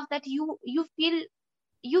lucky enough that you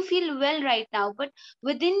feel well right now. But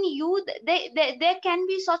within you, there can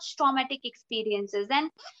be such traumatic experiences.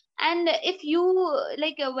 And if you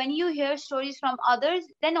like, when you hear stories from others,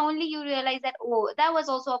 then only you realize that, oh, that was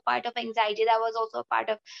also a part of anxiety, that was also a part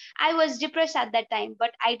of, I was depressed at that time,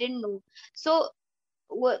 but I didn't know. So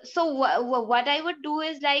what I would do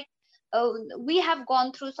is like, uh, we have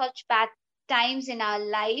gone through such bad times in our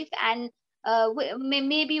life, and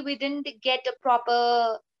maybe we didn't get a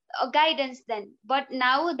proper guidance then. But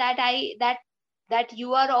now that that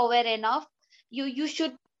you are aware enough, you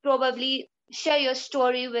should probably share your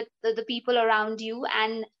story with the people around you,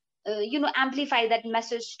 and amplify that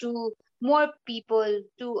message to more people,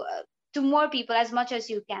 to more people as much as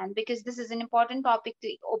you can, because this is an important topic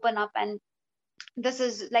to open up. And this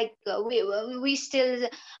is like, we still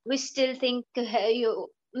think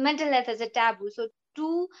mental health as a taboo. So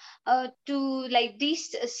to like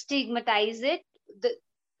destigmatize it, the,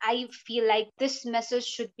 I feel like this message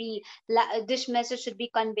should be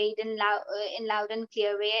conveyed in loud and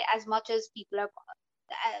clear way, as much as people are,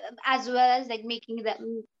 as well as like making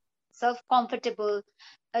them self comfortable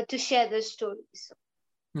to share their stories.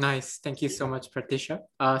 Nice. Thank you so much, Pratisha.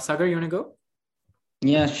 Sagar, you want to go?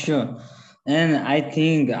 Yeah, sure. And I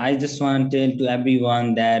think I just want to tell to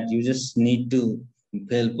everyone that you just need to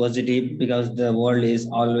feel positive, because the world is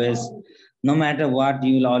always, no matter what,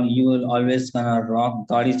 you will always gonna rock.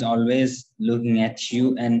 God is always looking at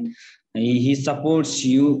you, and he supports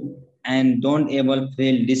you. And don't ever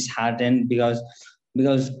feel disheartened, because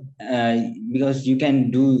because you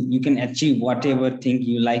can achieve whatever thing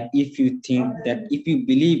you like. If you think that, if you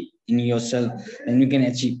believe in yourself, then you can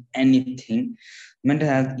achieve anything. Mental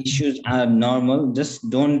health issues are normal. Just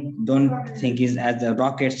don't think it as a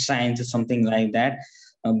rocket science or something like that.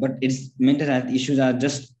 But it's mental health issues are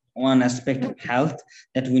just one aspect of health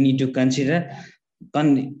that we need to consider.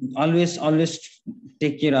 Always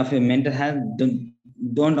take care of your mental health.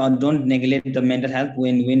 Don't neglect the mental health.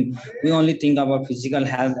 When we only think about physical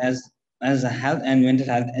health as a health, and mental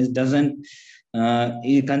health as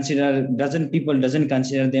people doesn't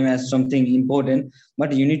consider them as something important.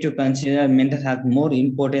 But you need to consider mental health more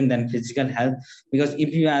important than physical health, because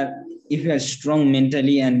if you are strong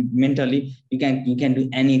mentally, you can do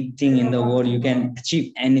anything in the world. You can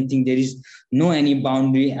achieve anything. There is no any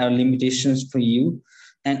boundary or limitations for you.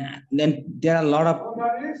 And then there are a lot of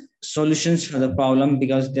solutions for the problem,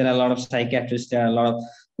 because there are a lot of psychiatrists, there are a lot of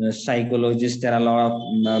psychologists, there are a lot of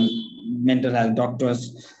mental health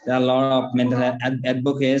doctors, there are a lot of mental health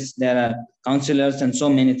advocates, there are counselors, and so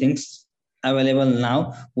many things available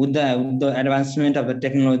now. With the advancement of the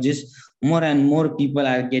technologies, more and more people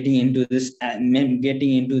are getting into this,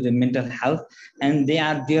 getting into the mental health, and they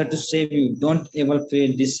are there to save you. Don't ever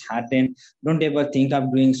feel disheartened. Don't ever think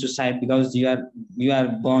of doing suicide, because you are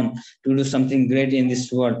born to do something great in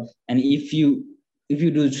this world. And if you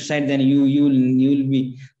do suicide, then you'll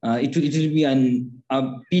be it will be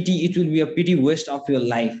a pity. It will be a pity waste of your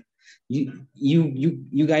life.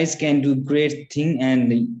 You guys can do great thing,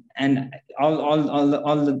 and all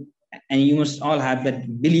the and you must all have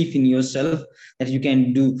that belief in yourself, that you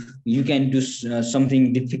can do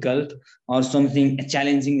something difficult or something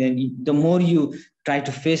challenging. Then the more you try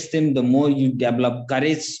to face them, the more you develop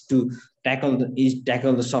courage to tackle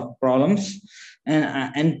the soft problems.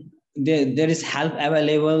 And there is help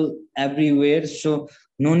available everywhere. So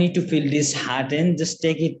no need to feel disheartened. Just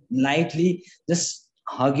take it lightly. Just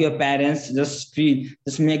hug your parents. Just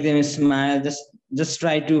make them smile. Just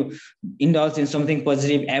try to indulge in something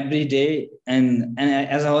positive every day. And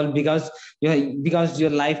as a whole, because your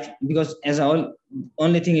life, because as a whole,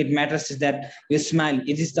 only thing it matters is that you smile.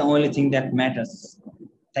 It is the only thing that matters.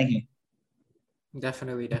 Thank you.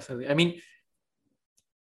 Definitely. I mean,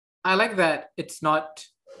 I like that it's not,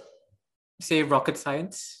 say, rocket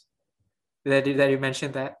science, that you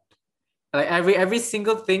mentioned that. Like every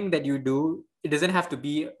single thing that you do, it doesn't have to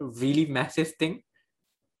be a really massive thing.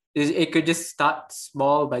 It could just start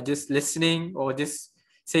small by just listening, or just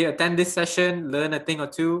say attend this session, learn a thing or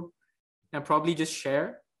two, and probably just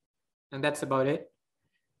share, and that's about it.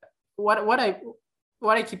 What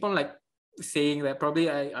I keep on like saying, that probably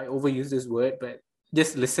I overuse this word, but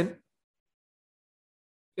just listen.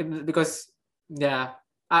 Because yeah,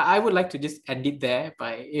 I would like to just end it there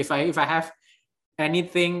by, if I have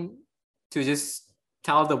anything to just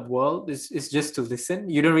tell the world is just to listen.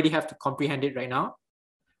 You don't really have to comprehend it right now.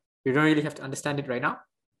 You don't really have to understand it right now.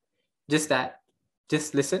 Just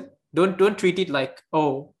listen. Don't treat it like,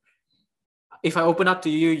 oh, if I open up to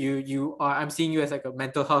you are, I'm seeing you as like a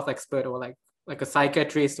mental health expert or like a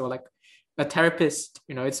psychiatrist or like a therapist.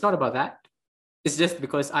 It's not about that. It's just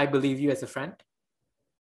because I believe you as a friend.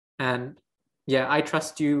 And yeah, I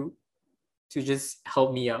trust you to just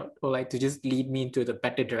help me out or like to just lead me into the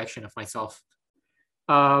better direction of myself.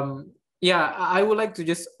 Yeah, I would like to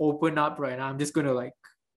just open up right now. I'm just going to like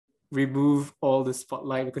remove all the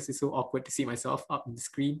spotlight because it's so awkward to see myself up on the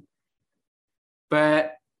screen.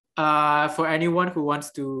 But for anyone who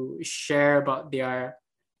wants to share about their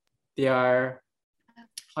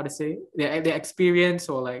how to say their experience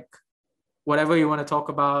or like whatever you want to talk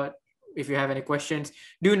about, if you have any questions,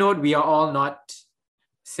 do note we are not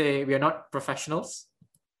professionals,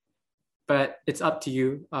 but it's up to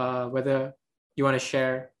you whether you want to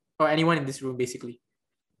share, or anyone in this room basically.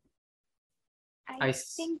 I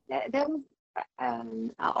think that there was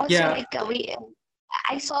also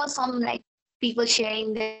I saw some like people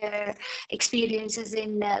sharing their experiences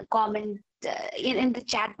in the comment in the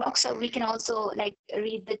chat box, so we can also like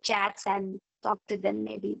read the chats and talk to them.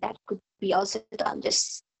 Maybe that could be also done.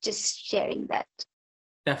 Just sharing that.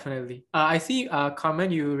 Definitely. I see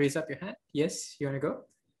Carmen, you raise up your hand. Yes, you want to go?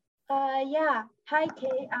 Yeah. Hi,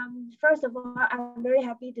 Kay. First of all, I'm very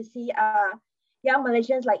happy to see young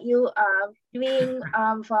Malaysians like you doing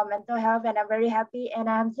for mental health, and I'm very happy. And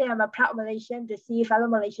I'm a proud Malaysian to see fellow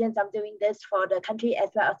Malaysians doing this for the country as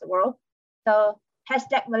well as the world. So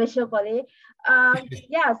 #Malaysia boleh.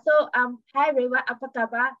 Yeah. So hi everyone, apa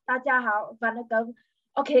khabar? 大家好, vanakkam.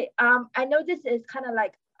 Okay. I know this is kind of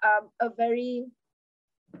like a very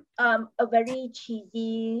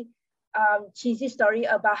cheesy story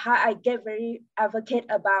about how I get very advocate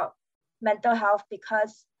about mental health,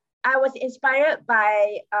 because I was inspired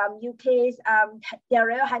by UK's Their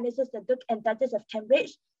Royal Highnesses the Duke and Duchess of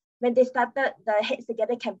Cambridge when they started the Heads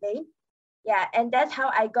Together campaign. Yeah, and that's how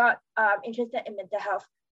I got interested in mental health.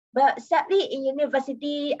 But sadly, in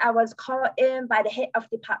university, I was called in by the head of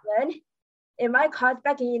department in my course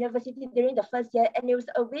back in university during the first year, and it was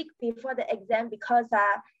a week before the exam because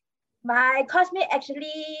my classmate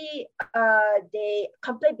actually they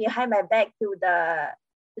complained behind my back to the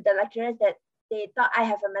lecturers that they thought I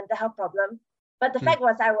have a mental health problem. But the fact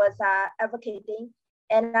was I was advocating,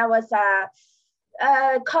 and I was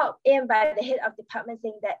called in by the head of department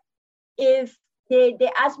saying that if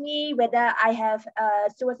they asked me whether I have a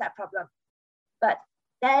suicide problem. But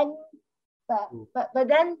then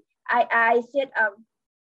I said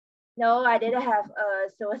no, I didn't have a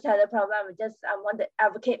suicidal problem. I just want to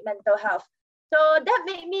advocate mental health. So that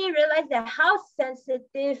made me realize that how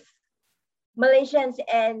sensitive Malaysians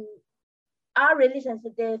and are really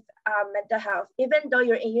sensitive mental health. Even though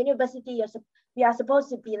you're in university, we are supposed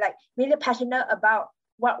to be like really passionate about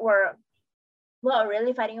what we're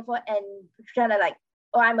really fighting for, and trying to like,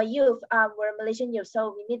 oh, I'm a youth, we're a Malaysian youth,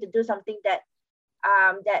 so we need to do something that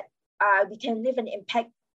we can leave an impact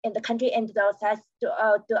in the country and to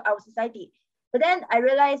our society. But then I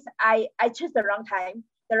realized I chose the wrong time,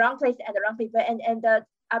 the wrong place, and the wrong people, and ended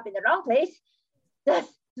up in the wrong place. Just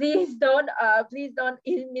please don't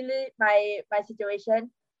humiliate my situation.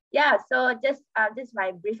 Yeah, so just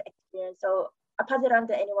my brief experience. So I'll pass it on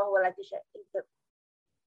to anyone who would like to share. Thank you.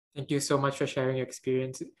 Thank you so much for sharing your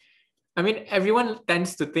experience. I mean, everyone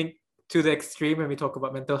tends to think to the extreme when we talk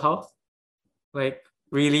about mental health. Like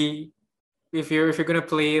really, if you're gonna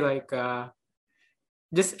play like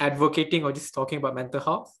just advocating or just talking about mental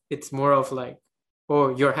health, it's more of like, oh,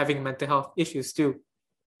 you're having mental health issues too.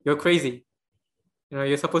 You're crazy.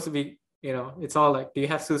 You're supposed to be, it's all like, do you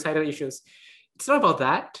have suicidal issues? It's not about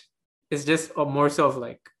that. It's just more so of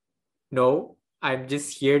like, no, I'm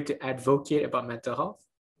just here to advocate about mental health.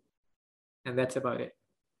 And that's about it.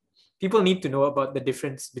 People need to know about the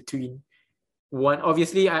difference between one.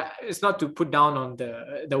 Obviously, it's not to put down on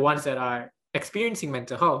the ones that are experiencing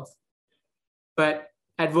mental health, but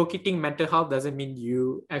advocating mental health doesn't mean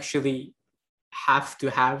you actually have to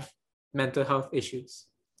have mental health issues,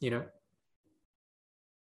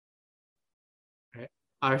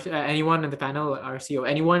 Right? Anyone on the panel, RC, or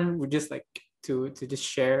anyone would just like to just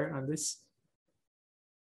share on this?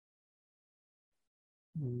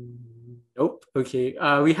 Nope. Okay.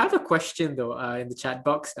 We have a question though in the chat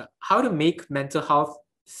box. How to make mental health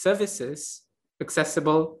services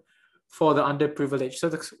accessible for the underprivileged? So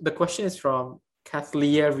the question is from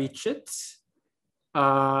Kathleen Richards. So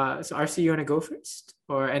RC, you want to go first,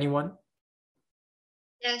 or anyone?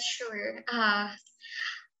 Yeah, sure.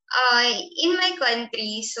 In my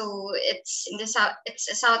country, so it's in the south. It's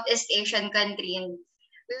a Southeast Asian country, and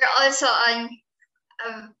we're also on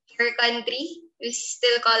a poor country. We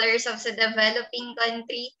still call ourselves a developing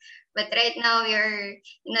country, but right now we are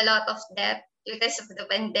in a lot of debt because of the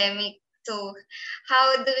pandemic. So,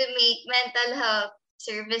 how do we make mental health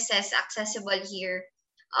services accessible here?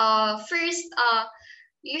 First,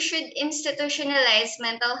 you should institutionalize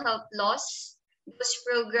mental health laws, those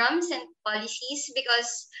programs and policies,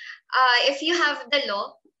 because if you have the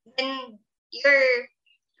law, then your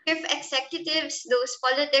chief executives, those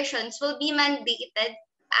politicians, will be mandated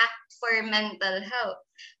to act for mental health.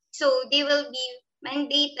 So they will be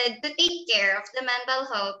mandated to take care of the mental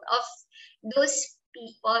health of those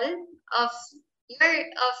people, of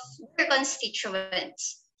your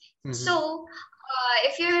constituents. So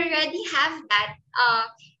if you already have that,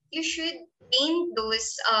 you should train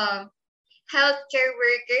those healthcare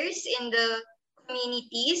workers in the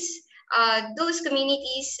communities. Those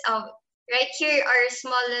communities, right here, our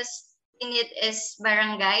smallest unit is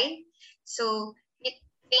barangay. So we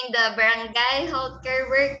train the barangay healthcare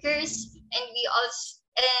workers, and we also,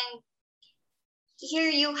 and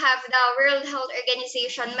here you have the World Health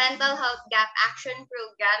Organization Mental Health Gap Action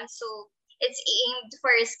Program. So it's aimed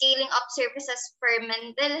for scaling up services for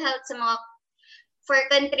mental health sa mga, for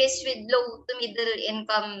countries with low to middle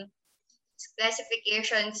income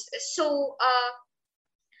classifications. So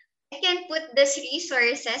I can put these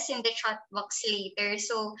resources in the chat box later.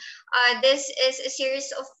 So this is a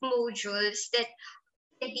series of modules that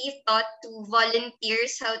can be taught to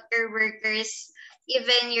volunteers, healthcare workers,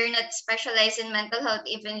 even you're not specialized in mental health,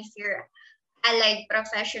 even if you're allied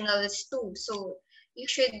professionals too. So you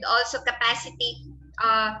should also capacitate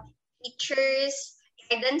teachers,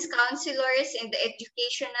 guidance counselors in the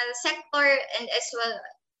educational sector, and as well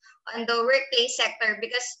on the workplace sector,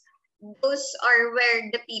 because those are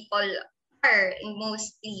where the people are and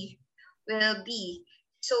mostly will be.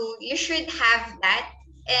 So you should have that.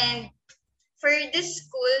 And for the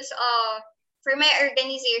schools, for my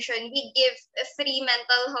organization, we give free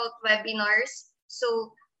mental health webinars.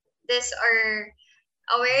 So these are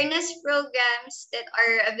awareness programs that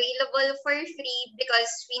are available for free,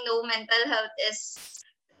 because we know mental health is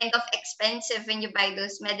kind of expensive when you buy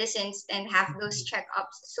those medicines and have those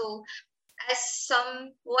checkups. So as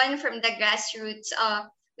someone from the grassroots,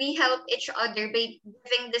 we help each other by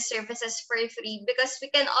giving the services for free, because we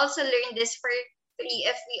can also learn this for free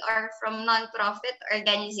if we are from non-profit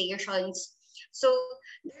organizations. So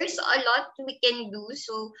there's a lot we can do.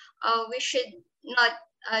 So we should not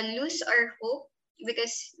lose our hope,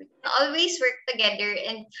 because we can always work together.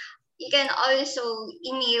 And you can also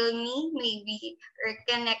email me maybe, or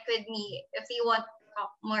connect with me if you want to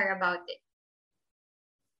talk more about it.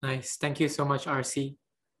 Nice. Thank you so much, RC.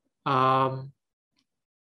 I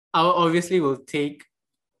obviously will take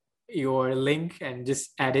your link and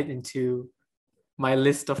just add it into my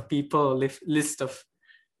list of people, list of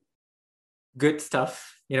good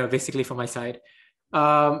stuff, basically from my side.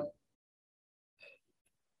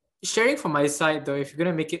 Sharing from my side though, if you're going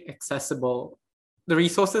to make it accessible, the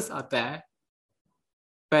resources are there,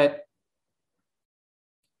 but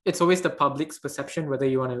it's always the public's perception whether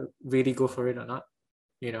you want to really go for it or not.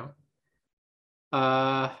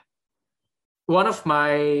 One of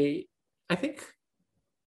my, I think,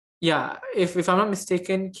 yeah, if I'm not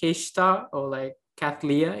mistaken, Keshta or like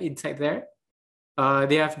Kathleen inside there,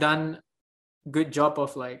 they have done good job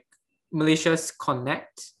of like Malaysia's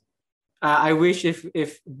Connect. I wish if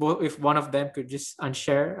one of them could just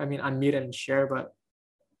unmute and share about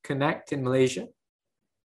Connect in Malaysia.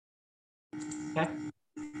 Yeah.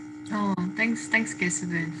 Oh, thanks,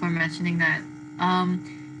 Kesavan, for mentioning that.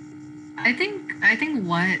 I think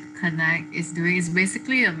what Connect is doing is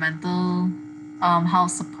basically a mental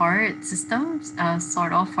health support system,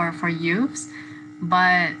 sort of for youths,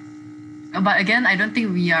 but again, I don't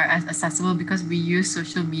think we are as accessible because we use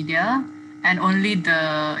social media, and only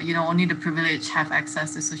the privileged have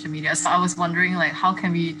access to social media. So I was wondering, like, how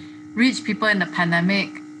can we reach people in the pandemic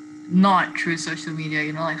not through social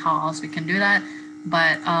media? Like how else we can do that?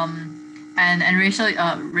 But and Rachel,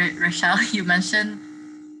 you mentioned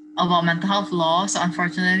about mental health law. So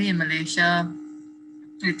unfortunately, in Malaysia,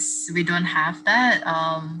 we don't have that.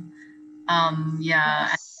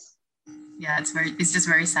 It's just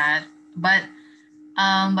very sad. But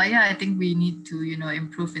yeah, I think we need to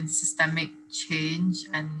improve in systemic change,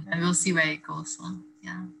 and we'll see where it goes. So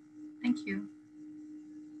yeah, thank you.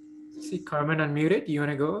 See Carmen unmuted. You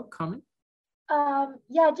want to go, Carmen?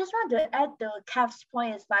 Yeah, I just want to add the Kev's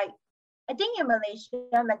point. Is like I think in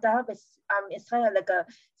Malaysia, mental health is kind of like a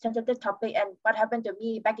sensitive topic. And what happened to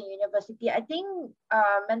me back in university, I think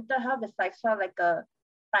mental health is like sort of like a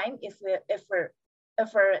crime if we're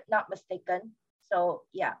not mistaken. So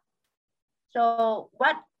yeah. So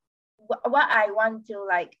what I want to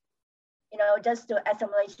like, just to as a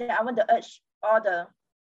Malaysian, I want to urge all the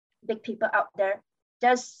big people out there,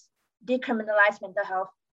 just decriminalize mental health.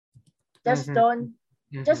 Just don't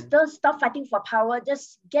stop fighting for power.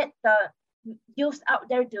 Just get the youth out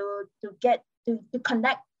there to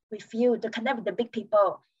connect with you, to connect with the big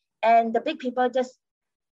people. And the big people just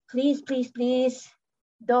please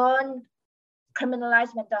don't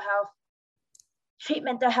criminalize mental health. Treat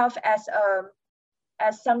mental health as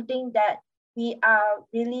something that we are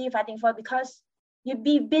really fighting for, because you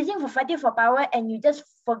be busy for fighting for power and you just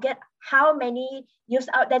forget how many youths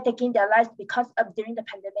out there taking their lives because of during the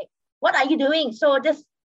pandemic. What are you doing? So just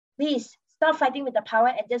please stop fighting with the power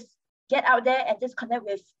and just get out there and just connect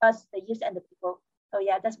with us, the youth and the people. So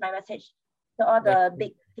yeah, that's my message to all the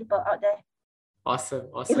big people out there. Awesome.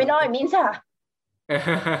 If you know what it means,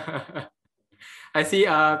 I see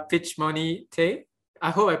Pitchmoni Tay. I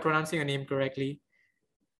hope I'm pronouncing your name correctly.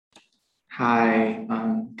 Hi,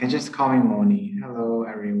 can just call me Moni. Hello,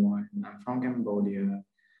 everyone. I'm from Cambodia.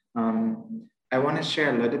 I want to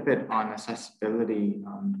share a little bit on accessibility,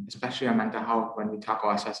 especially on mental health. When we talk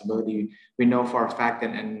about accessibility, we know for a fact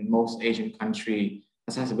that in most Asian countries,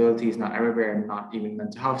 accessibility is not everywhere, not even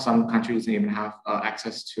mental health. Some countries don't even have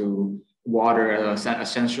access to water,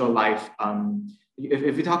 essential life.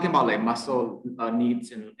 If you're talking about like muscle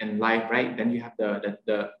needs in life, right? Then you have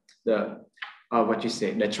the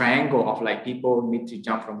triangle of like people need to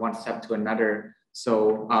jump from one step to another.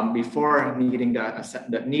 So before needing the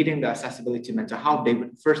accessibility to mental health, they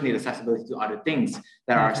would first need accessibility to other things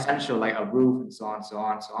that are essential, like a roof and so on.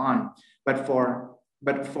 But for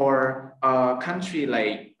a country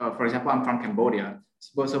like, for example, I'm from Cambodia.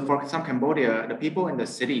 So for some Cambodia, the people in the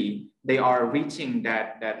city, they are reaching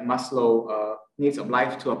that Maslow needs of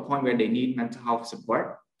life to a point where they need mental health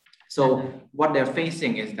support. So what they're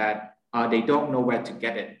facing is that they don't know where to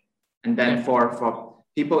get it. And then for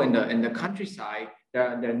people in the countryside,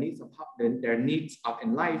 their needs up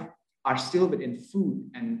in life are still within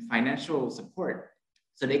food and financial support.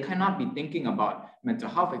 So they cannot be thinking about mental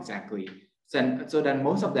health exactly. So then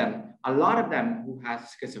a lot of them who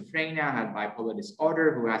has schizophrenia, has bipolar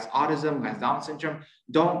disorder, who has autism, who has Down syndrome,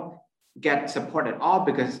 don't get support at all,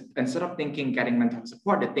 because instead of getting mental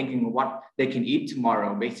support, they're thinking what they can eat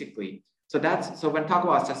tomorrow, basically. So when talk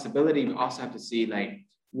about accessibility, we also have to see like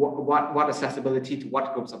what accessibility to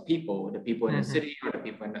what groups of people, the people in the city or the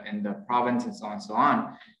people in the province and so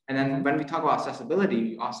on. And then when we talk about accessibility,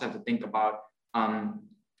 we also have to think about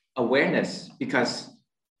awareness, because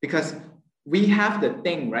we have the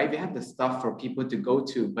thing, right? We have the stuff for people to go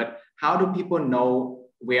to, but how do people know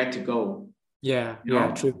where to go? Yeah,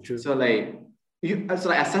 true. So like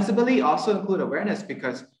accessibility also include awareness,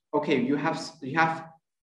 because okay, you have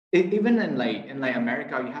even in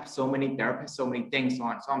America, you have so many therapists, so many things, so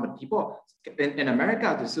on. But people in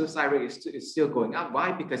America, the suicide rate is still going up.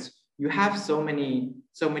 Why? Because you have so many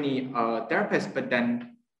therapists, but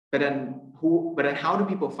then how do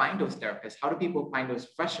people find those therapists? How do people find those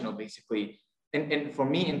professionals, basically? And for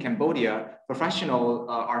me in Cambodia, professionals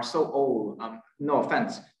are so old. No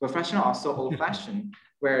offense, professionals are so old-fashioned,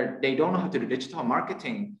 where they don't know how to do digital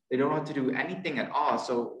marketing. They don't know how to do anything at all.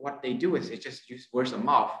 So what they do is they just use words of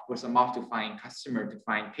mouth to find customer, to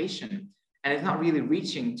find patient, and it's not really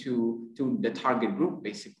reaching to the target group,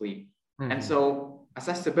 basically. And so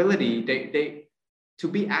accessibility, they to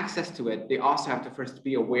be access to it, they also have to first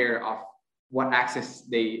be aware of what access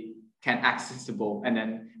they can accessible, and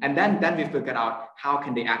then we figure out how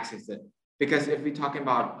can they access it. Because if we're talking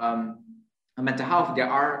about mental health, there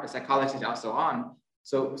are psychologists and so on.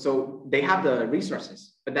 So they have the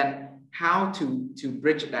resources, but then how to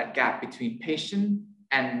bridge that gap between patient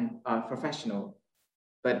and professional.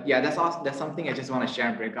 But yeah, that's something I just want to share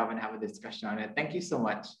and break up and have a discussion on it. Thank you so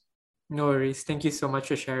much. No worries. Thank you so much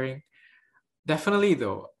for sharing. Definitely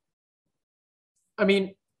though. I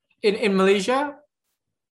mean, in Malaysia,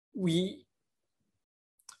 it's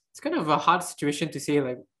kind of a hard situation to say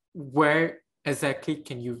like where exactly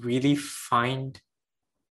can you really find,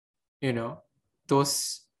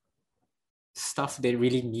 those stuff they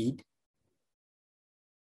really need.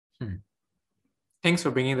 Thanks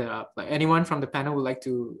for bringing that up. Like anyone from the panel would like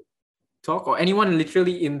to talk, or anyone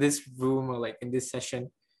literally in this room or like in this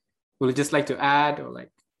session would just like to add or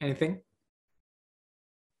like anything?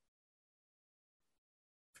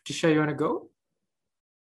 Patricia, you want to go?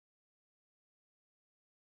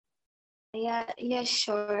 Yeah,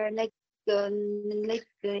 sure. Like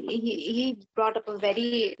he brought up a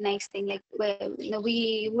very nice thing, like where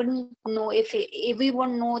we wouldn't know if we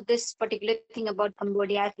won't know this particular thing about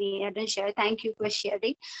Cambodia if we hadn't shared. Thank you for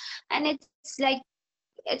sharing. And it's like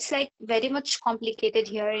very much complicated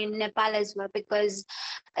here in Nepal as well, because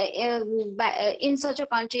in such a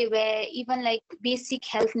country where even like basic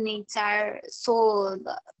health needs are so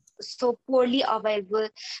poorly available,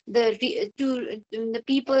 the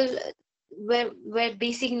people where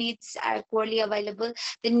basic needs are poorly available,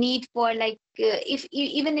 the need for like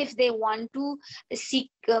even if they want to seek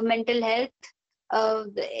mental health,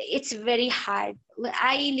 it's very hard.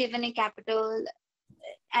 I live in a capital,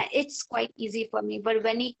 it's quite easy for me, but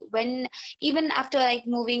when even after like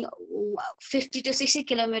moving 50 to 60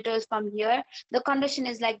 kilometers from here, the condition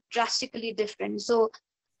is like drastically different. So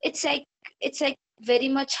it's like very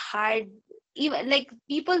much hard. Even like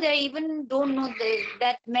people there even don't know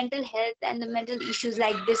that mental health and the mental issues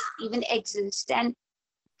like this even exist. And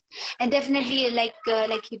definitely like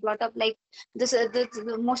he brought up, like this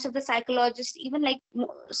most of the psychologists, even like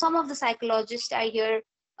some of the psychologists are here,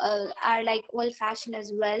 are like old fashioned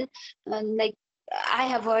as well. And like I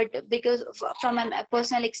have heard, because from my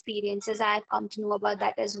personal experiences I have come to know about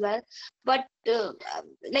that as well. But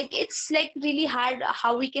like it's like really hard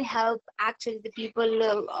how we can help actually the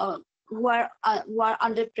people who are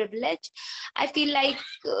underprivileged. I feel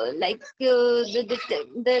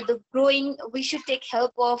the growing, we should take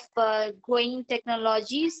help of growing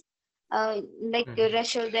technologies, like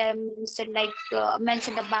Rachel there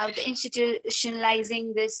mentioned about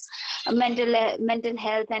institutionalizing this mental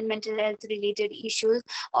health and mental health related issues.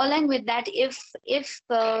 Along with that, if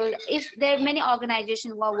there are many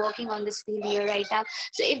organizations who are working on this field here right now,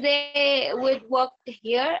 so if they would work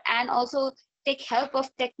here and also take help of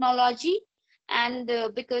technology, and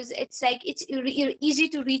because it's like it's easy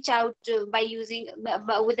to reach out by using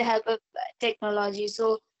with the help of technology.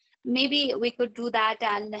 So maybe we could do that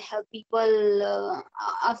and help people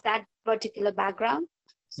of that particular background.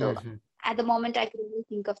 So at the moment I can only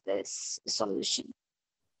think of this solution.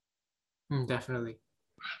 Definitely.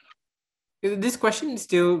 This question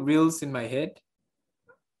still reels in my head,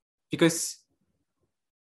 because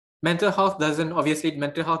mental health doesn't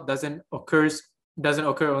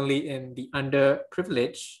occur only in the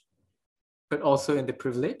underprivileged, but also in the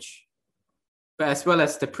privileged. But as well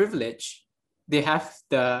as the privileged, they have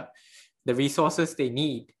the resources they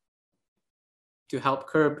need to help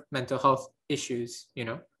curb mental health issues,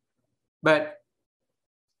 But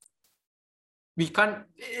we can't,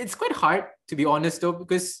 it's quite hard to be honest though,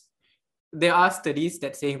 because there are studies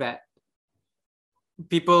that saying that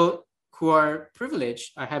people who are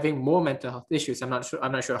privileged are having more mental health issues. I'm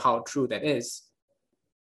not sure how true that is.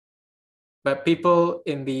 But people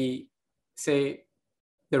in the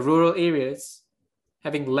rural areas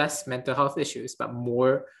having less mental health issues, but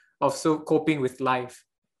more also coping with life.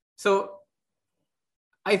 So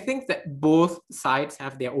I think that both sides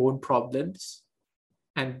have their own problems,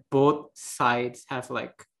 and both sides have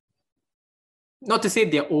not to say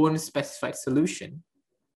their own specified solution,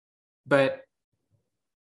 but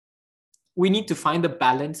we need to find the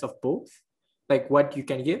balance of both, like what you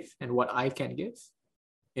can give and what I can give.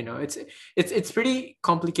 It's pretty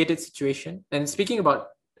complicated situation. And speaking about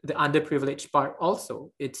the underprivileged part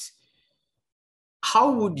also, it's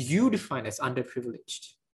how would you define as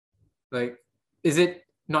underprivileged? Like, is it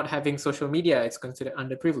not having social media it's considered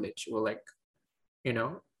underprivileged? Or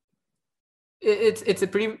it's a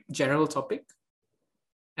pretty general topic.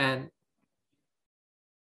 And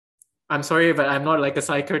I'm sorry, but I'm not like a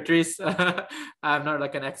psychiatrist. I'm not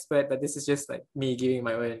like an expert, but this is just like me giving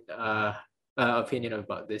my own opinion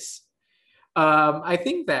about this. I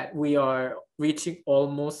think that we are reaching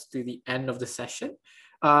almost to the end of the session.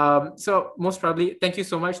 So most probably, thank you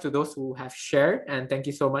so much to those who have shared, and thank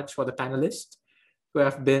you so much for the panelists who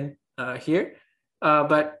have been here.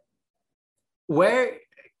 But where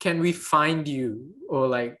can we find you,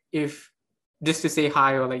 or if just to say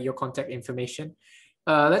hi, or your contact information?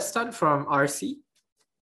 Let's start from RC.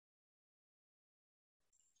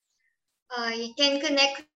 You can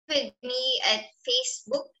connect with me at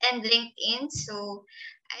Facebook and LinkedIn. So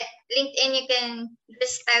at LinkedIn, you can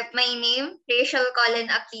just type my name, Rachel Colin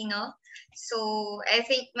Aquino. So I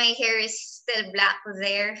think my hair is still black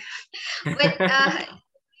there. But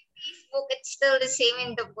Facebook, it's still the same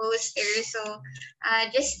in the poster. So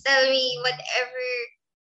just tell me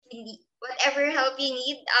whatever help you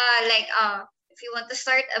need. If you want to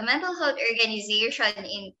start a mental health organization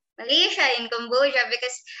in Malaysia, in Cambodia,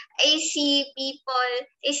 because I see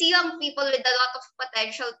young people with a lot of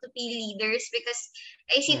potential to be leaders, because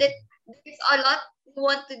I see that there's a lot you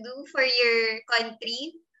want to do for your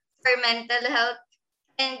country, for mental health.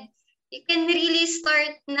 And you can really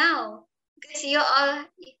start now because you all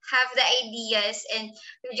have the ideas and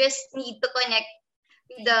you just need to connect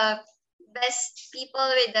with the best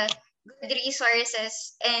people, with the good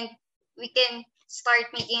resources, and we can start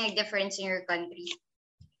making a difference in your country.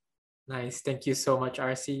 Nice. Thank you so much,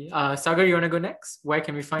 RC. Sagar, you want to go next? Where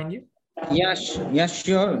can we find you? Yes,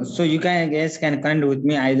 sure. So you guys can connect with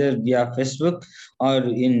me either via Facebook or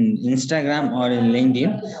in Instagram or in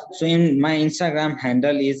LinkedIn. So in my Instagram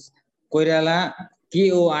handle is Koirala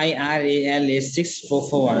KOIRALA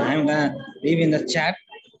 6441. I'm gonna leave in the chat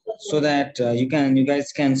so that you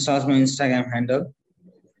guys can search my Instagram handle.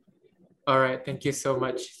 All right. Thank you so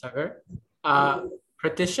much, Sagar.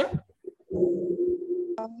 Pratisha?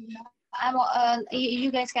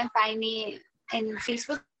 You guys can find me in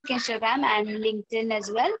Facebook, Instagram, and LinkedIn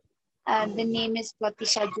as well. The name is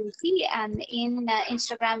Pratisha Joshi, and in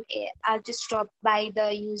Instagram, I'll just drop by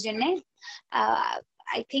the username.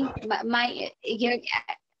 I think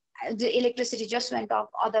the electricity just went off.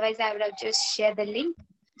 Otherwise, I would have just shared the link.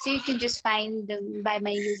 So you can just find them by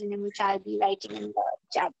my username, which I'll be writing in the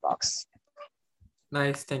chat box.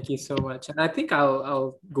 Nice. Thank you so much. And I think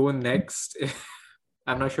I'll go next.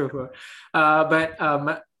 I'm not sure who.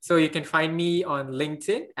 So you can find me on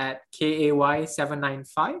LinkedIn at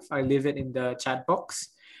KAY795. I leave it in the chat box.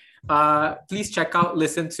 Please check out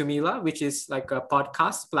Listen to Mila, which is like a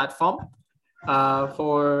podcast platform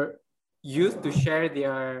for youth to share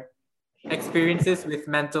their experiences with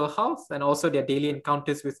mental health and also their daily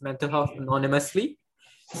encounters with mental health anonymously.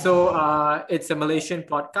 So it's a Malaysian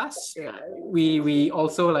podcast. We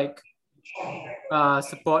also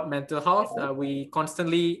support mental health. We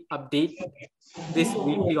constantly update this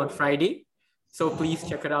weekly on Friday. So please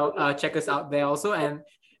check it out. Check us out there also. And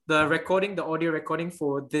the audio recording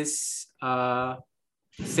for this,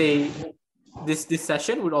 this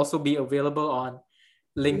session would also be available on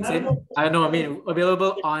LinkedIn.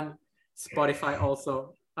 Available on Spotify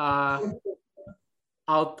also.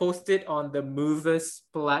 I'll post it on the Movers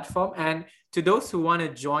platform. And to those who want to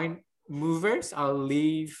join Movers, I'll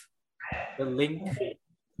leave the link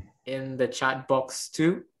in the chat box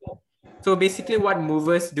too. So basically what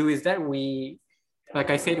Movers do is that we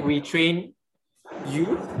train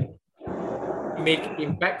youth to make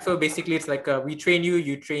impact. So basically it's like we train you,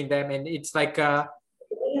 you train them, and it's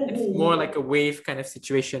more like a wave kind of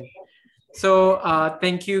situation. So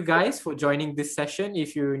thank you guys for joining this session.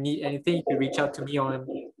 If you need anything, you can reach out to me on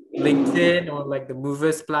LinkedIn or like the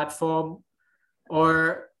Movers platform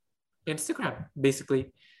or Instagram,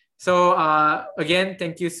 basically. So again,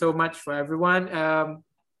 thank you so much for everyone.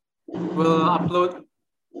 We'll upload,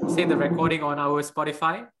 the recording on our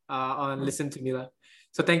Spotify on Listen to Mila.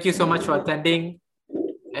 So thank you so much for attending.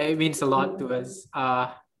 It means a lot to us.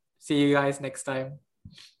 See you guys next time.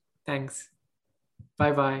 Thanks.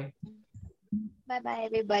 Bye-bye. Bye-bye,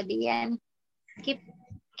 everybody, and keep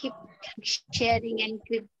sharing and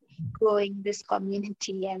keep growing this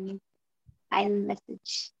community. And final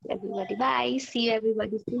message to everybody. Bye. See you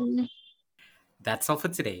everybody soon. That's all for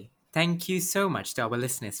today. Thank you so much to our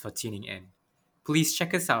listeners for tuning in. Please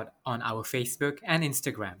check us out on our Facebook and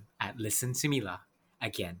Instagram at Listen to Mila.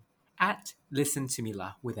 Again, at Listen to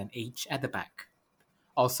Mila with an H at the back.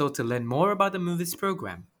 Also, to learn more about the Movers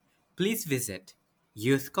program, please visit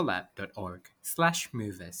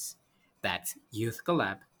youthcollab.org/movers. That's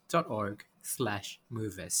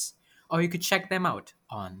youthcollab.org/movers. Or you could check them out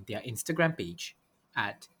on their Instagram page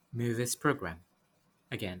at Movers Program.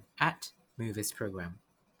 Again, at Movers Program.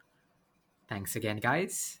 Thanks again,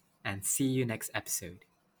 guys, and see you next episode.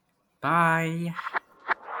 Bye.